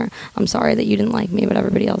Wagner, I'm sorry that you didn't like me, but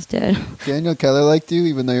everybody else did. Daniel Keller liked you,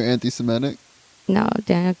 even though you're anti-Semitic. No,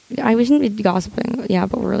 Daniel, we shouldn't be gossiping. Yeah,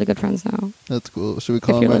 but we're really good friends now. That's cool. Should we If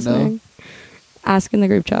call you're him right listening. Ask in the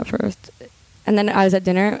group chat first. And then I was at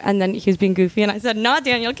dinner, and then he was being goofy, and I said, not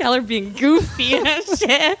Daniel Keller being goofy and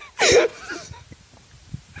shit.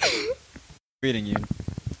 Reading you.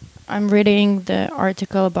 I'm reading the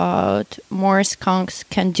article about more skunks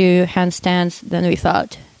can do handstands than we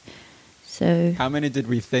thought. So How many did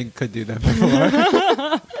we think could do them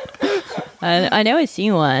before? I know I've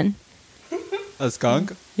seen one. A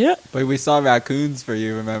skunk? Yeah. But we saw raccoons for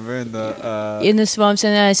you, remember? In the In the swamps,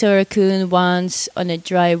 and then I saw a raccoon once on a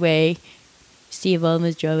driveway. Steve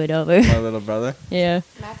almost drove it over. my little brother. Yeah.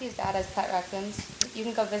 Matthew's dad has pet raccoons. You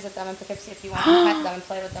can go visit them in Poughkeepsie if you want to pet them and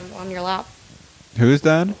play with them on your lap. Who's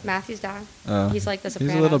dad? Matthew's dad. Oh. He's like the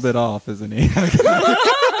Sopranos. He's a little bit off, isn't he?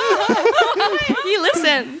 He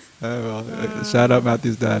listens. Oh, well, shout out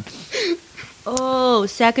Matthew's dad. Oh,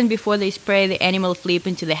 second before they spray the animal flip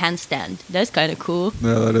into the handstand. That's kind of cool.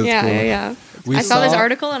 No, that is Yeah, cool. yeah. We I saw this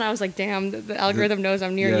article and I was like, damn, the algorithm knows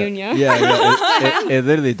I'm near yeah, Yunya. Yeah, it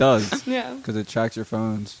literally does. Yeah. Because it tracks your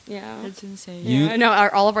phones. Yeah. That's insane. You- Yeah, I know.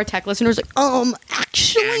 All of our tech listeners are like,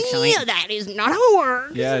 actually, that is not how it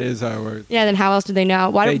works. Yeah, it is how it works. Yeah, then how else do they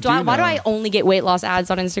know? Why They do I do know. only get weight loss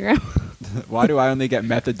ads on Instagram? Why do I only get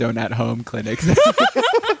methadone at home clinics?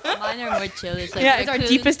 Mine are more chill. It's like Yeah, it's our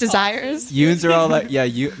deepest desires. Yoons are all like, yeah,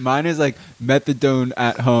 mine is like methadone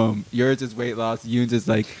at home. Yours is weight loss. Yoons is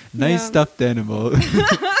like nice Yeah. stuffed animal.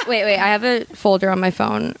 Wait. I have a folder on my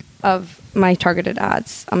phone of my targeted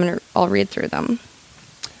ads. I'll read through them.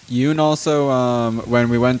 Yoon also, when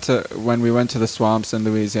we went to the swamps in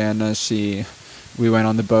Louisiana, we went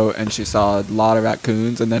on the boat and she saw a lot of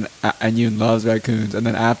raccoons, and Yoon loves raccoons. And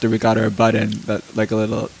then after we got her a button that like a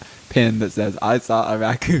little pin that says "I saw a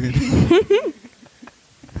raccoon."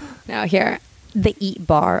 Now here, the Eat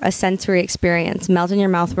Bar, a sensory experience, melt in your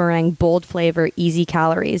mouth meringue, bold flavor, easy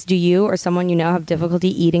calories. Do you or someone you know have difficulty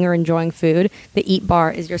eating or enjoying food? The Eat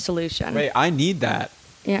Bar is your solution. Wait, I need that.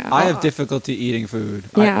 Yeah. I have difficulty eating food.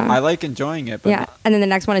 Yeah. I like enjoying it, but Yeah. And then the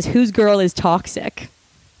next one is whose girl is toxic?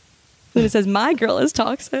 Then it says my girl is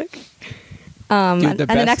toxic. Dude, And the the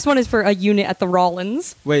best- next one is for a unit at the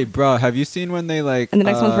Rollins. Wait, bro, have you seen when they like? And the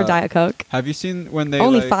next one's for Diet Coke. Have you seen when they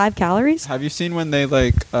Only like, 5 calories? Have you seen when they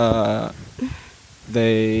like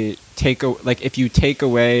they take like if you take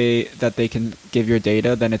away that they can give your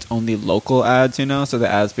data, then it's only local ads, you know? So the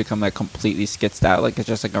ads become like completely skitzed out, like it's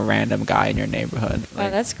just like a random guy in your neighborhood. Oh,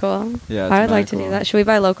 Like, that's cool. Yeah, it's I would like mad to do cool. that. Should we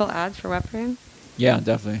buy local ads for Wet Brain? yeah,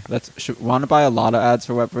 definitely. Want to buy a lot of ads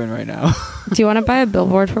for Wet Brain right now. Do you want to buy a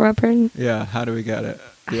billboard for Wet Brain? Yeah, how do we get it?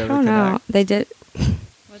 Do you I ever don't know. connect? They did.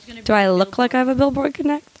 Do I look like I have a billboard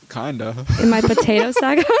connect Kinda. in my potato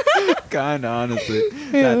saga? Kinda, honestly.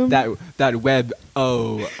 Yeah. That web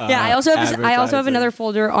Yeah, I also have advertising. another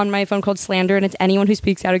folder on my phone called Slander, and it's anyone who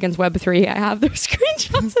speaks out against Web3. I have their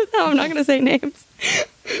screenshots of them. I'm not going to say names.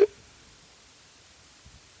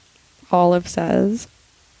 Olive says,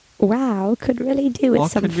 "Wow, could really do with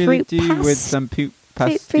What some could really fruit do with pasties some fruit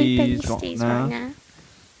pasties pasties right right now? now."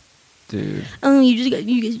 Dude. Oh, you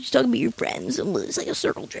just talking about your friends. It's like a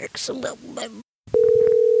circle jerk.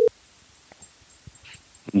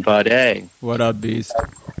 But hey, What up, Beast?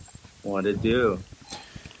 what to do?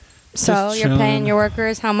 So Just you're paying chilling. your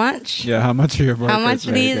workers how much? Yeah, how much are your How workers much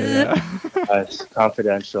are these? making? Yeah. It's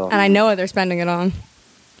confidential. And I know what they're spending it on.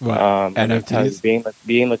 What? And because NFTs?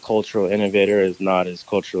 being the cultural innovator is not as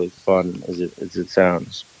culturally fun as it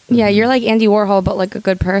sounds. Yeah, you're like Andy Warhol, but like a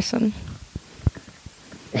good person.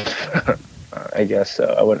 I guess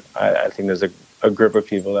so. I think there's a group of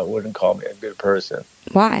people that wouldn't call me a good person.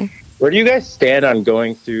 Why? Where do you guys stand on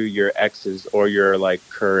going through your ex's or your like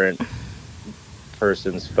current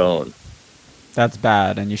person's phone? That's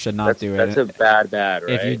bad, and you should not do it. That's a bad, right?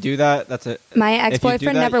 If you do that, that's a My if you do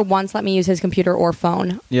ex-boyfriend that- never once let me use his computer or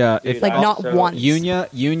phone. Yeah, Dude, if Like, not also- once.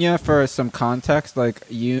 Yunya, for some context, like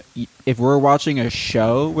if we're watching a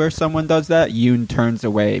show where someone does that, Yoon turns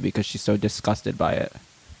away because she's so disgusted by it.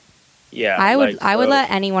 Yeah, I would like, I would so- let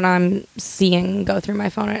anyone I'm seeing go through my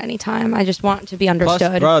phone at any time. I just want to be Plus,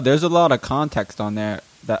 understood. bro, there's a lot of context on there.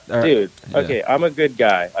 Dude, yeah. okay, I'm a good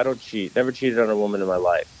guy. I don't cheat. Never cheated on a woman in my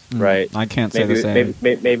life, right? I can't say Maybe, the same.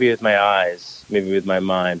 maybe with my eyes, maybe with my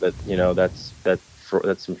mind, but you know that's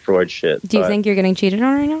some Freud shit. Do you but think you're getting cheated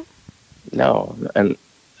on right now? No, and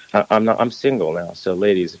I'm not. I'm single now. So,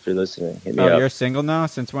 ladies, if you're listening, hit me Oh, up. you're single now?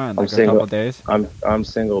 Since when? I'm Like a single. couple days? I'm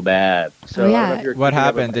single bad. So Oh, I don't yeah. know if you're What keeping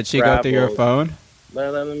up with happened? my Did she go through your travels. phone?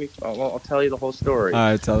 Let me. I'll tell you the whole story. All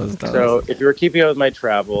right, tell us. So, if you were keeping up with my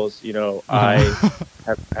travels, you know, I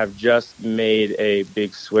Uh-huh. have just made a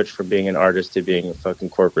big switch from being an artist to being a fucking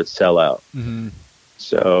corporate sellout. Hmm.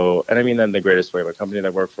 So, and I mean that in the greatest way. My company that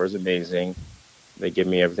I work for is amazing. They give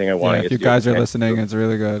me everything I want. Yeah, I if get you to do guys are everything I listening, do. it's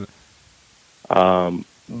really good.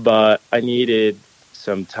 But I needed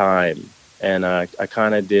some time, and I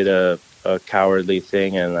kind of did a cowardly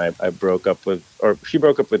thing, and I broke up with, or she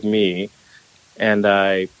broke up with me, and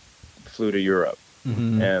I flew to Europe.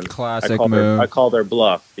 Mhm. And Classic I called move. I called her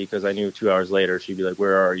bluff because I knew 2 hours later she'd be like,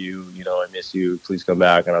 "Where are you? You know, I miss you. Please come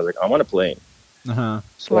back." And I was like, "I'm on a plane." Uh-huh.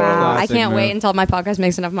 So, Wow, I Classic can't wait move. until my podcast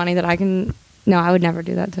makes enough money that I can. No, I would never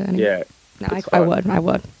do that to anyone. Yeah. No, it's I fun. would. I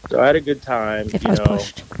would. So I had a good time. If you I was know,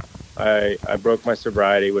 pushed. I broke my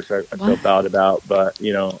sobriety, which I felt bad about, but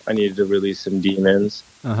you know, I needed to release some demons.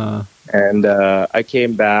 Uh-huh. And I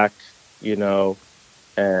came back, you know,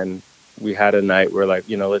 and we had a night where like,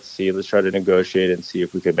 you know, let's try to negotiate and see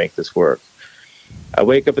if we could make this work. I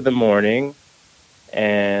wake up in the morning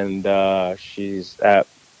and she's at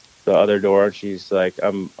the other door and she's like,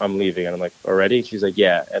 I'm leaving. And I'm like, already? And she's like,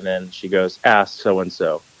 yeah. And then she goes, ask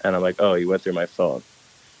so-and-so. And I'm like, oh, you went through my phone.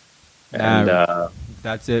 And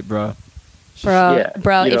That's it, bro. Bro, Yeah,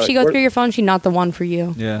 bro, you if know, she goes we're- through your phone, she's not the one for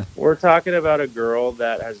you. Yeah. we're talking about a girl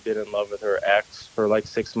that has been in love with her ex for like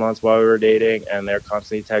 6 months while we were dating, and they're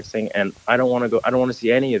constantly texting. And I don't want to go. I don't want to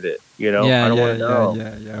see any of it. You know, Yeah, I don't yeah, want to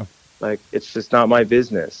know. yeah. Like, it's just not my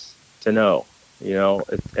business to know, you know.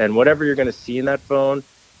 And whatever you're going to see in that phone,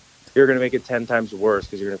 you're going to make it 10 times worse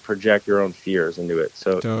because you're going to project your own fears into it.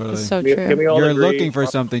 So, Totally. It's so can true. we all You're agree? looking for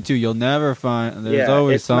something too. You'll never find. There's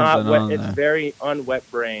always it's not something wet, on it's there. very unwet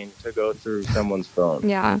brain to go through someone's phone.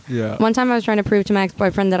 Yeah. Yeah. One time I was trying to prove to my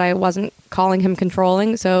ex-boyfriend that I wasn't calling him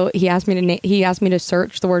controlling, so he asked me to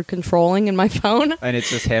search the word controlling in my phone. And it's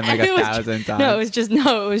just him like And it was 1,000 times. No,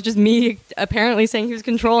 it was just me apparently saying he was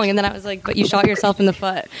controlling, and then I was like, "But you shot yourself in the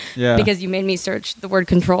foot Yeah. because you made me search the word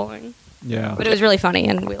controlling." Yeah. But it was really funny,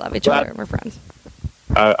 and we love each other, and we're friends.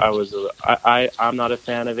 I'm not a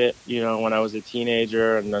fan of it. You know, when I was a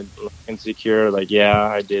teenager and insecure, like, yeah,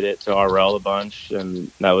 I did it to RL a bunch,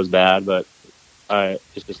 and that was bad. But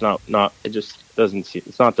it's just not. It just doesn't seem.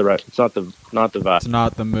 It's not the right. It's not the vibe. It's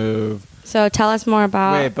not the move. So tell us more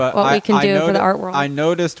about Wait, but what we can do for the art world. I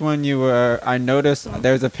noticed when you were. I noticed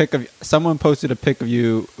there's a pic of someone posted a pic of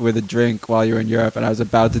you with a drink while you were in Europe, and I was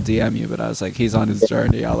about to DM you, but I was like, he's on his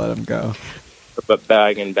journey. I'll let him go. But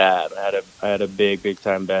bag and bad. I had a big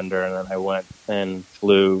time bender, and then I went and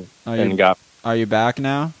flew and got. Are you back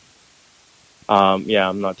now? Yeah,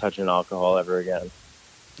 I'm not touching alcohol ever again.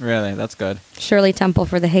 Really? That's good. Shirley Temple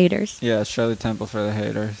for the haters. Yeah, Shirley Temple for the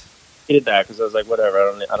haters. I did that because I was like, whatever.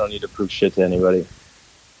 I don't need to prove shit to anybody.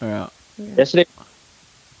 Yeah. Yesterday,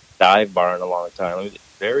 dive bar in a long time. It was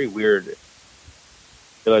very weird. I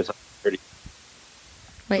realized how dirty.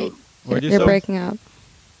 Wait, Where'd you you're say? breaking up.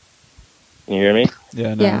 Can you hear me?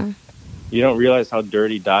 Yeah. No. Yeah. You don't realize how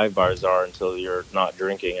dirty dive bars are until you're not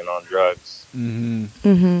drinking and on drugs. Mm-hmm.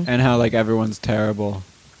 Mm-hmm. And how like everyone's terrible.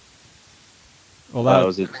 Well, That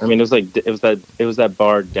was it. I mean, it was that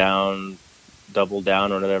bar down, double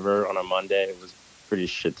down or whatever on a Monday. It was pretty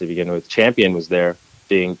shit to begin with. Champion was there,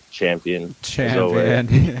 being champion. Champion.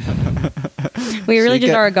 We really She did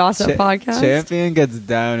get- our gossip podcast. Champion gets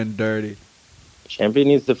down and dirty. Champion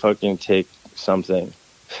needs to fucking take something.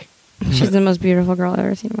 She's the most beautiful girl I've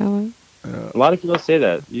ever seen in my life. Yeah, A lot of people say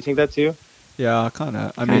that. You think that too? yeah kind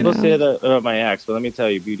of. I mean, People know. say that about my ex, but let me tell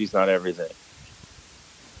you, beauty's not everything.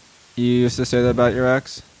 you used to say that about your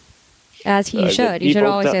ex. As he the should. You should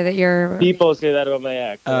people always tell- say that you're. People say that about my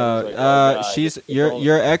ex. and I was like, oh, God, She's it's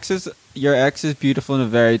your ex is beautiful in a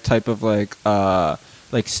very type of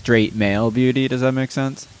like straight male beauty. Does that make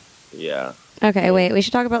sense? Yeah. Okay, wait. We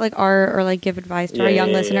should talk about like art or like give advice to our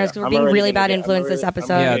young listeners because we're being really bad influence this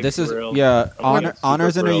episode. Yeah, getting this is grilled. Honor, super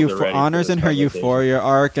honors in her grilled already for honors in this her conversation. euphoria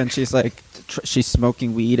arc, and she's like she's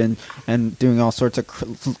smoking weed and doing all sorts of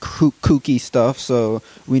kooky stuff. So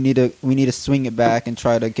we need to swing it back and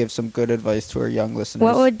try to give some good advice to our young listeners.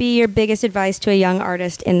 What would be your biggest advice to a young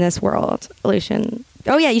artist in this world, Lucian?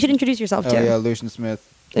 Oh yeah, you should introduce yourself too. Oh yeah, Lucian Smith.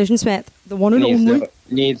 Lucian Smith, the one and only.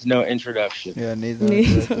 Needs no introduction. Yeah, needs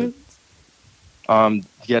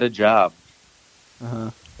Get a job.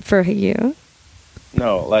 Uh-huh. For you.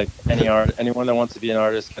 No, like anyone that wants to be an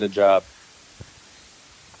artist, get a job.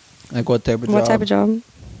 Like what type of job? What type of job?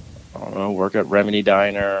 I don't know, work at Remedy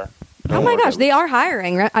Diner. Oh my gosh, they are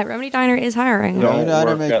hiring. Remedy Diner is hiring. Remedy Diner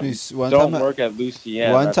work makes at- me one Don't time. work at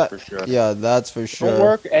Lucien, One that's time, for sure. yeah, that's for sure. Don't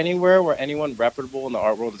work anywhere where anyone reputable in the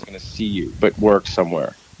art world is going to see you, but work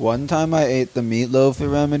somewhere. One time I ate the meatloaf at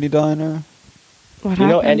Remedy Diner. What You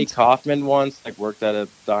know, happened? Andy Kaufman once worked at a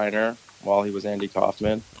diner while he was Andy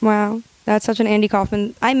Kaufman. Wow, that's such an Andy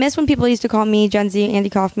Kaufman. I miss when people used to call me Gen Z Andy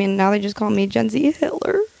Kaufman. Now they just call me Gen Z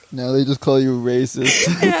Hitler. Now they just call you racist.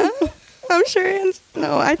 Yeah, I'm sure.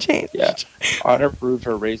 No, I changed. Yeah, Honor proved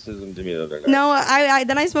her racism to me the other night. No, I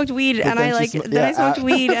then I smoked weed and then I she like sm- then I yeah, smoked I-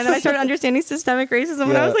 weed and then I started understanding systemic racism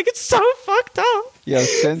and I Yeah. was like, it's so fucked up. Yeah,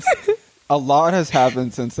 since a lot has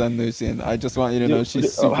happened since then, Lucian. I just want you to know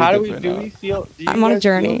she's super How do we different do now. we feel? Do you I'm on a guys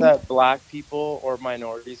journey. feel that black people or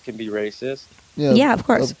minorities can be racist? Yeah, of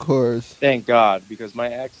course. Of course. Thank God, because my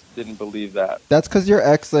ex didn't believe that. That's because your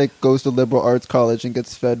ex like goes to liberal arts college and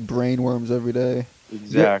gets fed brainworms every day.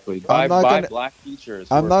 Exactly. I'm not Buy gonna- black teachers.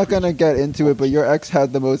 I'm not gonna get into it, but your ex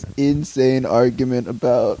had the most insane argument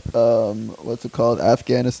about what's it called,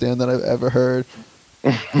 Afghanistan that I've ever heard.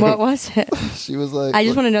 What was it? She was like, I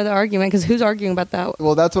just want to know the argument because who's arguing about that?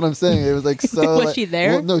 well, that's what I'm saying. It was like so. Was like- she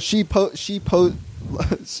there? Well, no, she posted. I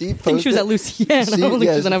think she was at Luciana. I don't think she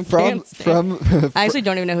was in Afghanistan. I actually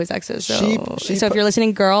don't even know whose ex is. So, She so if you're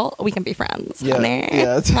listening, girl, we can be friends. Yeah, Honey.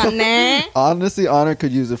 yeah. Honey. Honestly, Honor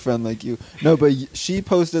could use a friend like you. No, but she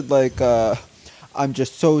posted like, I'm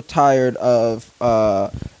just so tired of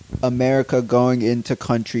America going into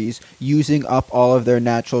countries, using up all of their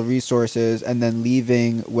natural resources, and then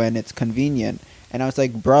leaving when it's convenient. And I was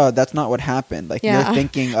like, bruh, that's not what happened. Like, Yeah. you're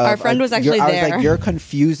thinking of... Our friend was actually I was there. like, you're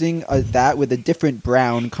confusing that with a different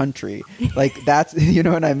brown country. Like, that's... You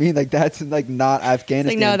know what I mean? Like, that's, like, not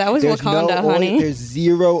Afghanistan. no, that was There's Wakanda, oil, honey. There's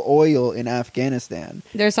zero oil in Afghanistan.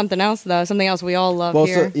 There's something else though. Something else we all love Well,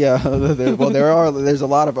 here. so, yeah, there's a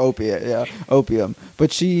lot of opium.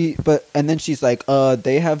 And then she's like,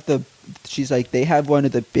 they have one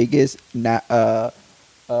of the biggest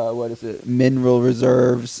mineral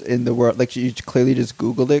reserves in the world. Like, she clearly just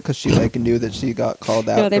Googled it because she like knew that she got called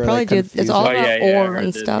out. No, they for, probably like, do. It's confusing. all Oh, about yeah, I ore heard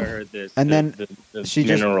and this, stuff. I heard this. And then the she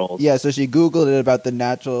just minerals. so she Googled it about the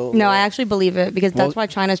natural. No, I actually believe it because that's Well, why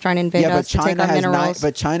China's trying to invade yeah, but us to take China our has minerals.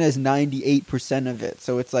 but China has 98% of it.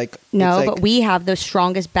 So it's like No, it's like, but we have the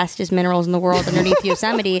strongest, bestest minerals in the world underneath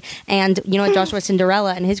Yosemite. And you know what, Joshua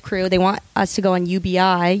Cinderella and his crew, they want us to go on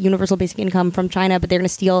UBI, Universal Basic Income, from China, but they're going to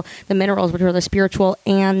steal the minerals, which are the spiritual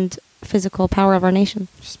and physical power of our nation.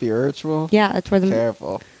 spiritual. Yeah, that's where the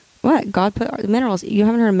Careful. what God put the minerals. You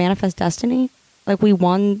haven't heard of Manifest Destiny? Like we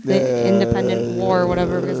won the independent war or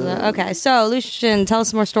whatever because of that. Okay, so Lucian, tell us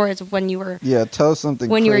some more stories of when you were Yeah, tell us something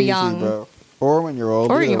When you were crazy, young. bro. Or when you're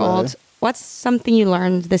old. or either you're way. old. What's something you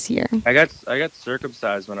learned this year? I got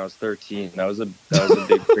circumcised when I was 13. That was a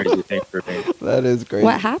big crazy thing for me. That is crazy.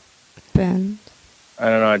 What happened? I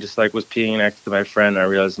don't know. I just like was peeing next to my friend. And I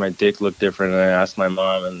realized my dick looked different, and I asked my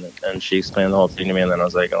mom, and she explained the whole thing to me. And then I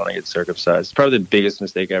was like, I want to get circumcised. It's probably the biggest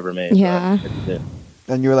mistake I ever made. but Yeah. I did.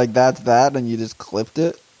 And you were like, that's that, and you just clipped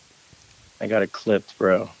it? I got it clipped,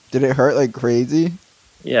 bro. Did it hurt like crazy?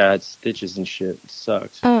 Yeah, it's stitches and shit. It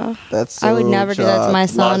sucks. Oh, That's so I would never do that to my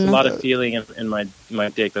chopped. son. A lot of feeling in my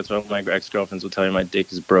dick. That's why my ex-girlfriends will tell me my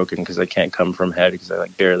dick is broken because I can't come from head because I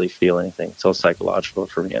like barely feel anything. It's all psychological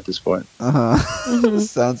for me at this point. Uh-huh.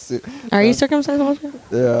 Sounds Are you circumcised, Walter?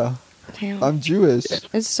 yeah. Damn. I'm Jewish.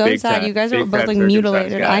 It's so Big sad. time- You guys are big both time like circumcised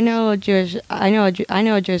mutilated. guys. I know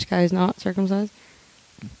a Jewish guy who's not circumcised.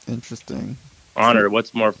 Interesting. Honor,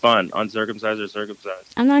 what's more fun, uncircumcised or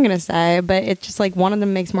circumcised? I'm not gonna say, but it's just like one of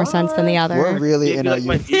them makes more sense than the other. We're really in our Like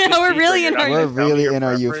my eu- deepest Yeah, we're secret, really you're in not our- gonna we're tell me really your in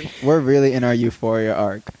our preference? we're really in our euphoria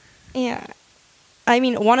arc. Yeah. I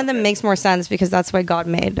mean, one of them makes more sense because that's why God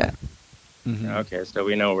made it. Mhm. Okay, so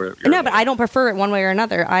we know we're. No, but I don't prefer it one way or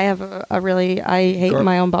another. I have I hate Girl.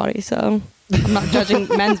 my own body, so I'm not judging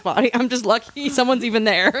men's body. I'm just lucky someone's even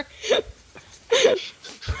there.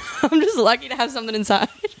 I'm just lucky to have something inside.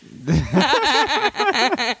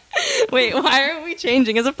 Wait, why are we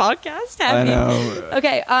changing as a podcast? I Happy? know.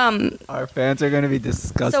 Okay, Our fans are going to be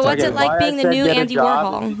disgusted. So what's it like Why being I the said new get a Andy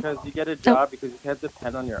job is Warhol? Because you get a job because you can't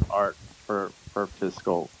depend on your art for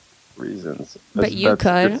fiscal reasons. But you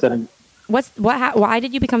could. Why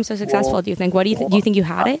did you become so successful? Well, Do you think? What do you think you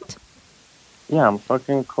had it? Yeah, I'm a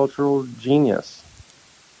fucking cultural genius.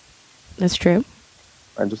 That's true.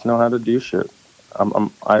 I just know how to do shit.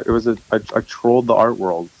 I trolled the art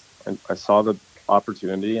world, and I saw the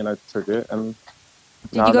opportunity, and I took it. And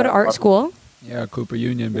Did you go to art school? Yeah, Cooper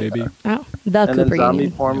Union, baby. Oh, the And then Cooper zombie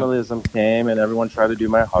Union. formalism came, and everyone tried to do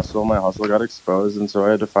my hustle. My hustle got exposed, and so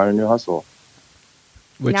I had to find a new hustle.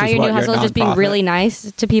 Which Now is your what, new hustle is just being nonprofit? really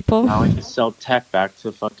nice to people. Now I just sell tech back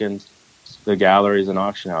to fucking the galleries and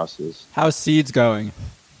auction houses. How's Seeds going?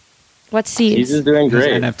 What He's seeds? just doing His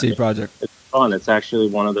great. NFT project. It's fun. It's actually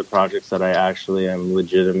one of the projects that I actually am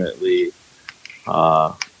legitimately,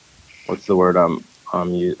 what's the word I'm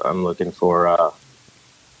looking for?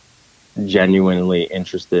 Genuinely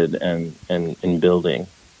interested in building.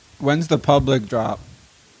 When's the public drop?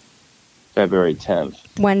 February 10th.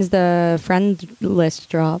 When's the friend list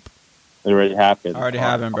drop? It already happened. Already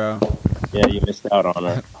happened, bro. Yeah, you missed out on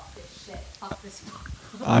it.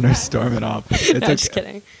 Honor storming off. It's No, just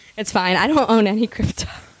kidding. It's fine. I don't own any crypto.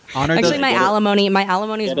 Honor Actually, does- my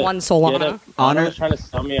alimony is Get it. one Get Solana. it. Honor- Honor was trying to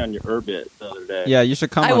sell me on your Urbit the other day. Yeah, you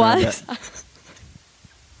should come I on our was bit.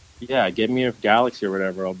 Yeah, give me a Galaxy or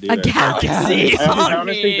whatever. I'll do a it. galaxy. I on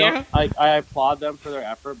honestly me. don't. I applaud them for their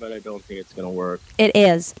effort, but I don't think it's gonna work. It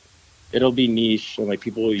is. It'll be niche and like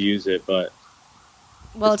people will use it, but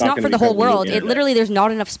Well, It's it's not not gonna for the be whole better than the world. It internet. literally, there's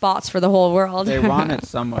not enough spots for the whole world. They want it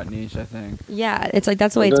somewhat niche, I think. Yeah, it's like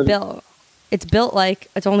that's the way Well, it's then- built. It's built like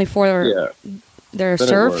it's only for yeah, their Then it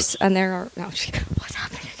serfs works. and their. No, what's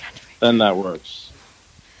happening again to me? then that works.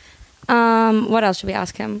 What else should we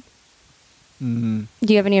ask him? Mm,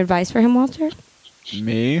 Do you have any advice for him, Walter?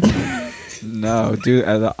 me? No, dude,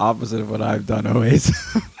 the opposite of what I've done always.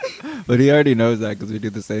 But he already knows that because we do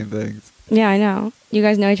the same things. Yeah, I know. You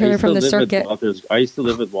guys know each I other used from to the live with circuit. I used to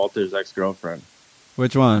live with Walter's ex-girlfriend.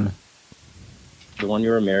 Which one? the one you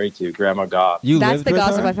were married to, Grandma Goth. You That's lived the with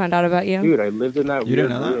gossip her? I found out about you. Dude, I lived in that You weird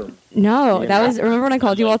didn't know that? room. No, Yeah. that was. Remember when I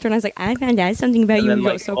called you, Walter, and I was like, I found out something about And you. then And you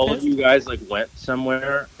got like so all pissed. of you guys like went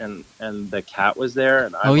somewhere, and the cat was there.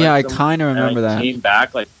 And Oh, yeah, I went somewhere, kinda and remember I that. Came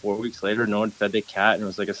back like 4 weeks later. No one fed the cat, and it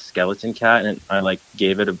was like a skeleton cat. And I like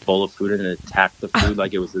gave it a bowl of food, and it attacked the food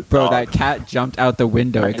like it was a Bro, dog. that cat jumped out the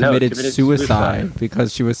window. I It know, it committed committed suicide suicide.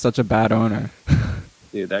 because she was such a bad owner.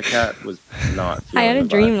 Dude, that cat was not. I had a feeling the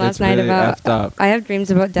dream vibe. last It's night really about. effed up. I have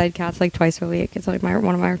dreams about dead cats like twice a week. It's like one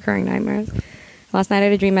of my recurring nightmares. Last night I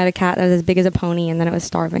had a dream about a cat that was as big as a pony, and then it was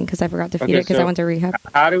starving because I forgot to feed Okay, it because I so- went to rehab.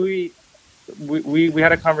 How do we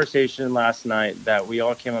had a conversation last night that we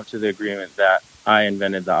all came up to the agreement that I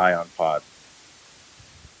invented the Ion Pod.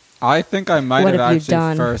 I think I might What have have you actually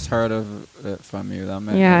done? first heard of it from you. That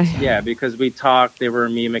might Yeah. make sense. Yeah, because we talked. They were a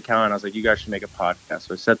meme account. And I was like, you guys should make a podcast.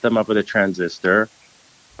 So I set them up with a transistor.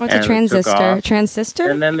 What's and a it took transistor? off. Transistor?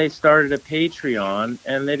 And then they started a Patreon,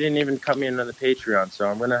 and they didn't even cut me into the Patreon. So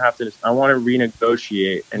I'm gonna have to. I want to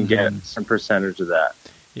renegotiate and get some percentage of that.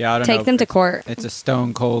 Yeah, I don't know. Take them to court. It's a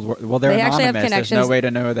stone cold. Well, they're They actually have anonymous. There's no connections- way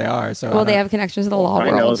to know who they are. So I Well, they don't- have connections to the law I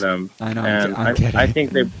know world. them. I know. And I'm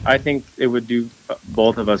kidding. I think it would do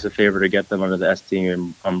both of us a favor to get them under the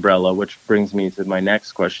STP umbrella. Which brings me to my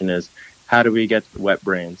next question: is how do we get Wet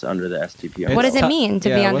Brains under the STP umbrella? What does it mean to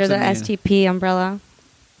be Yeah, under what's the it mean? STP umbrella?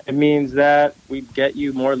 It means that we get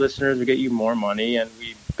you more listeners, we get you more money, and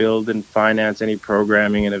we build and finance any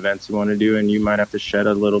programming and events you want to do. And you might have to shed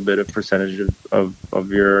a little bit of percentage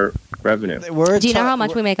of your revenue. Do you know how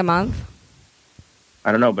much we make a month?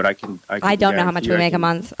 I don't know, but I can I don't know how much we make a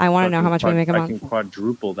month. I want to know how much we make a I month. can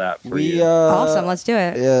quadruple that for We you. Awesome, let's do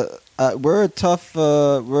it. Yeah, we're a tough.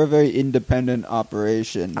 We're a very independent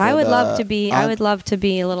operation. I would but, love to be. I on- would love to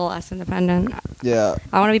be a little less independent. Yeah.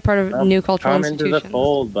 I want to be part of new cultural Come into institutions. the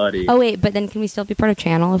fold, buddy. Oh wait, but then can we still be part of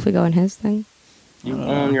Channel if we go in his thing? You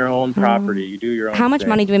own your own property. You do your own How much thing.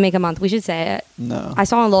 money do we make a month? We should say it. No. I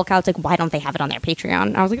saw on Lolcow, it's like, why don't they have it on their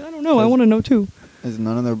Patreon? I was like, I don't know. I want to know too. It's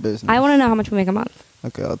none of their business. I want to know how much we make a month.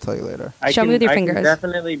 Okay, I'll tell you later. Show me with your I fingers. can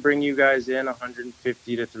definitely bring you guys in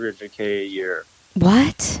 150 to 300K a year.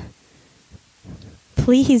 What?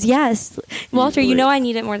 Please, yes. Walter, you know I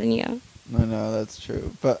need it more than you. I know that's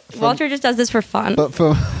true, but Walter just does this for fun. But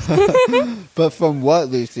from but from what,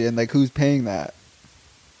 Lucian? Like, who's paying that?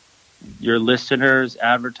 Your listeners,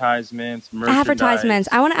 advertisements, merchandise. Advertisements.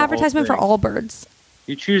 I want an the whole advertisement for thing. Allbirds.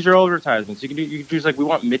 You choose your advertisements. You can choose like we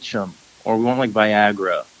want Mitchum or we want like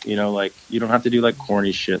Viagra. You know, like you don't have to do like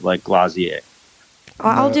corny shit like Glossier.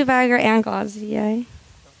 I'll do Viagra and Glossier. You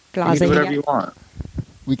can do whatever you want.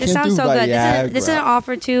 We This sounds so good. This is an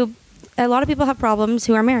offer to a lot of people have problems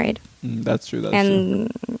who are married. That's true. That's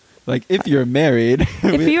And true. Like if you're married,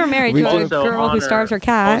 if you're married to a Also, girl who Honor, starves her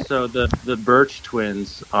cat, Also, the Birch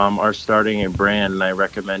twins are starting a brand, and I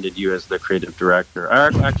recommended you as the creative director. I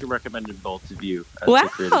actually recommended both of you as the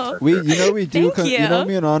creative Wow. director. We, you know, we do. Thank You know, you.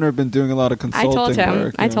 me and Honor have been doing a lot of I consulting told him.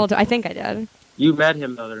 work. I you know. told him. I think I did. You met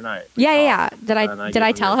him the other night. Yeah. Did And I I did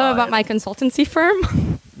I gave him tell your him about vibe. my consultancy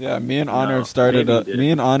firm? yeah, me and Honor No, have started. maybe you did. Me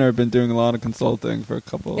and Honor have been doing a lot of consulting for a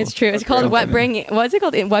couple. It's true. It's called Wet Brain. What's it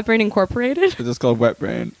called? Wet Brain Incorporated. It's just called Wet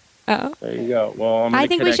Brain. Oh. There you go. Well, I'm I gonna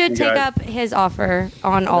think we connect should you take guys- up his offer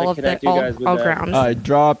on I'm all gonna of the connect you guys with all that. grounds. I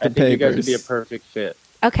dropped I the think you guys papers. would be a perfect fit.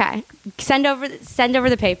 Okay. Send over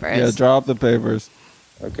the papers. Yeah, drop the papers.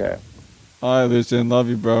 Okay. All right, Lucian, love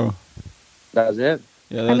you, bro. That's it.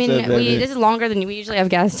 Yeah, that's I mean, it, baby. this is longer than we usually have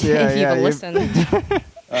guests. Yeah, if yeah, you've listened.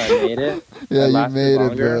 I made it. Yeah, That you lasted made it,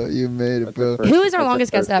 longer. bro. You made it, That's bro. the first- Who is our that's the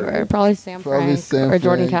longest guest first ever? thing. Probably Sam Probably Frank Sam or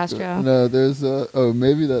Jordan Frank. Castro. No, there's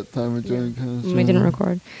maybe that time with Jordan Castro. We didn't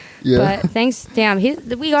record. Yeah. But thanks, damn.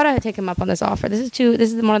 We gotta take him up on this offer. This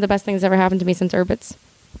is one of the best things that ever happened to me since Urbits.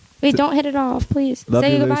 Wait, don't hit it off, please. Love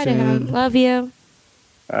Say you, goodbye to him. Lucian. Love you.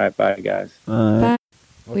 All right, bye, guys. Bye.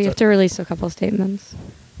 We have to release a couple of statements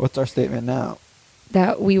What's our statement now?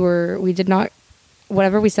 that we did not.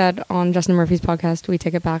 Whatever we said on Justin Murphy's podcast, we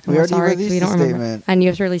take it back. And We we're already sorry 'cause released we the don't remember. statement. And you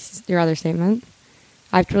have to release your other statement.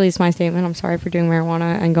 I have to release my statement. I'm sorry for doing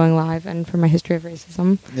marijuana and going live, and for my history of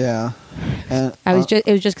racism. Yeah. And It was just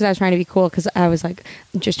because I was trying to be cool, because I was like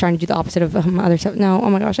just trying to do the opposite of other stuff. No, oh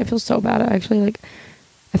my gosh, I feel so bad. I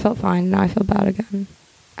felt fine. Now I feel bad again.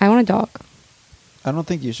 I want a dog. I don't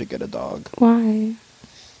think you should get a dog. Why?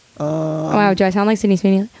 Wow, do I sound like Sydney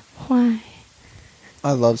Sweeney? Why?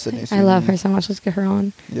 I love Sydney. I love her so much. Let's get her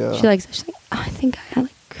on. Yeah. She's like, oh, I think I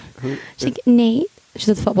like. Who- She's like, Nate. She's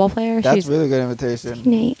a football player. That's She's really good invitation.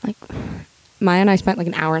 Nate. Like, Maya and I spent like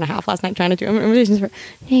an hour and a half last night trying to do invitations for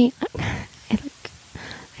Nate. I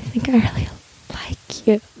think I really like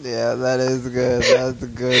cute. Yeah, that is good. That's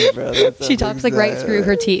good, bro. That She sounds talks like right through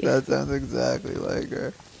her teeth. That sounds exactly like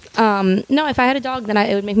her. No, if I had a dog, then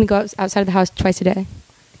it would make me go outside of the house twice a day.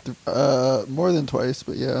 More than twice,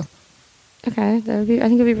 but yeah. Okay, that would be. I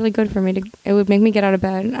think it would be really good for me to. It would make me get out of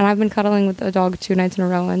bed, and I've been cuddling with the dog 2 nights in a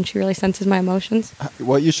row, and she really senses my emotions.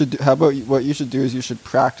 What you should do? How about what you should do is you should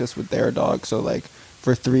practice with their dog. So like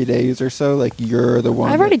for 3 days or so, like you're the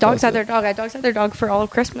one. I've already that dog does sat it. their dog. I dog sat their dog for all of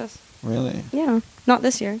Christmas. Really? Yeah, not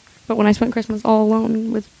this year, but when I spent Christmas all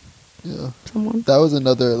alone with Yeah. someone. That was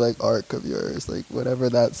another like arc of yours, like whatever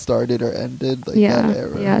that started or ended, like Yeah, that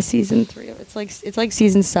era. yeah. Season 3 of it's like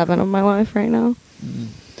season 7 of my life right now.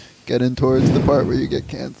 Getting towards the part where you get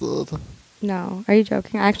canceled. No, are you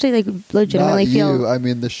joking? I actually like legitimately Not feel you, I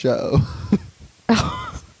mean the show.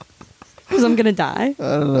 because I'm gonna die.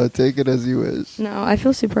 I don't know. Take it as you wish. No, I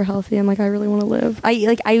feel super healthy and like I really want to live. I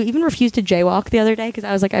even refused to jaywalk the other day because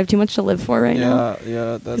I was like I have too much to live for right now.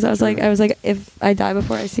 Yeah, that's Because I was like if I die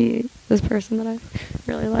before I see this person that I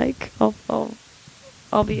really like,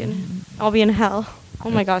 I'll be in hell. Oh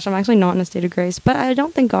my gosh, I'm actually not in a state of grace, but I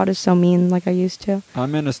don't think God is so mean like I used to.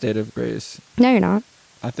 I'm in a state of grace. No, you're not.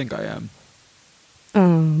 I think I am.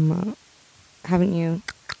 Haven't you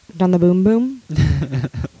done the boom boom?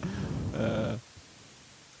 Uh,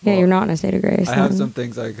 Yeah, well, you're not in a state of grace. I have then. some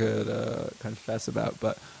things I could confess about,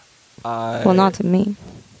 but I Well, not to me.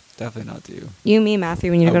 definitely not to you. You, and me, Matthew.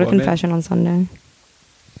 We need to A go to woman? confession on Sunday.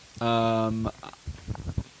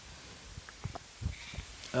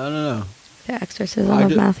 I don't know. The exorcism I of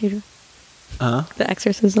ju- Matthew. Huh? The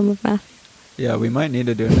exorcism of Matthew. Yeah, we might need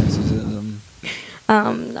to do an exorcism.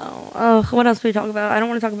 No. Oh, what else do we talk about? I don't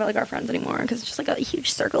want to talk about like our friends anymore because it's just like a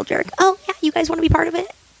huge circle jerk. Oh yeah, you guys want to be part of it?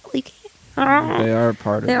 Like, They are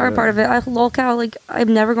part of they it. are part of it. I lolcow. Like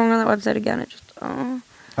I'm never going on that website again. It just.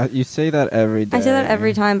 You say that every day. I say that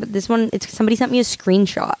every time, but this one, it's somebody sent me a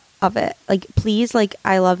screenshot of it. Like, please, like,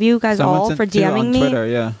 I love you guys Someone all sent for two DMing on me. Twitter,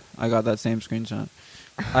 yeah. I got that same screenshot.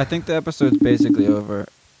 I think the episode's basically over.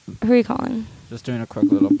 Who are you calling? Just doing a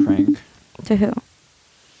quick little prank. To who?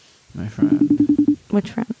 My friend. Which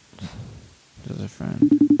friend? Just a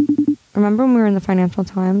friend. Remember when we were in the Financial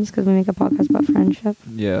Times because we make a podcast about friendship?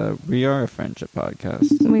 Yeah, we are a friendship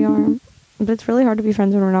podcast. We are. But it's really hard to be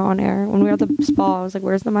friends when we're not on air. When we were at the spa, I was like,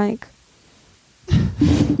 where's the mic?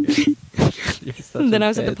 And then I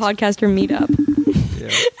was at the podcaster meetup. Yeah.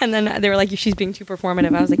 And then they were like, she's being too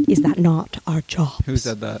performative. I was like, is that not our job? Who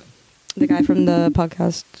said that? The guy from the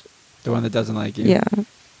podcast. The one that doesn't like you? Yeah.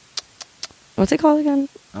 What's it called again?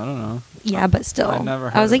 I don't know. Yeah, but still. I never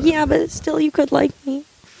I was heard like, of it. yeah, but still, you could like me.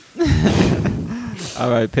 All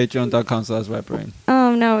right, patreon.com/webbrain.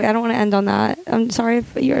 No, I don't want to end on that. I'm sorry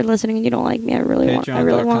if you're listening and you don't like me. I really want. I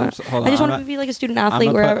Hold on, just I'm want to at- be like a student I'm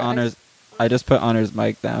athlete gonna where put honors. I just put honors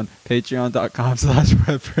mic down.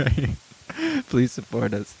 Patreon.com/webbrain. Please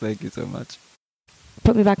support us. Thank you so much.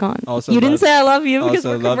 put me back on. Also, You didn't love- say I love you because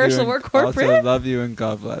also we're love you commercial. and- We're corporate. Also love you and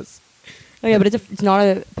God bless. Oh yeah, but it's not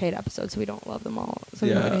a paid episode, so we don't love them all. So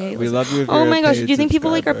Yeah, nobody hates we us. love you if Oh you're a my gosh, paid do you think people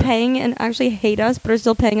like are subscriber. paying and actually hate us, but are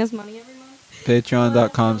still paying us money every month?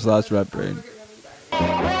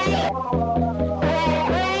 Patreon.com/webbrain.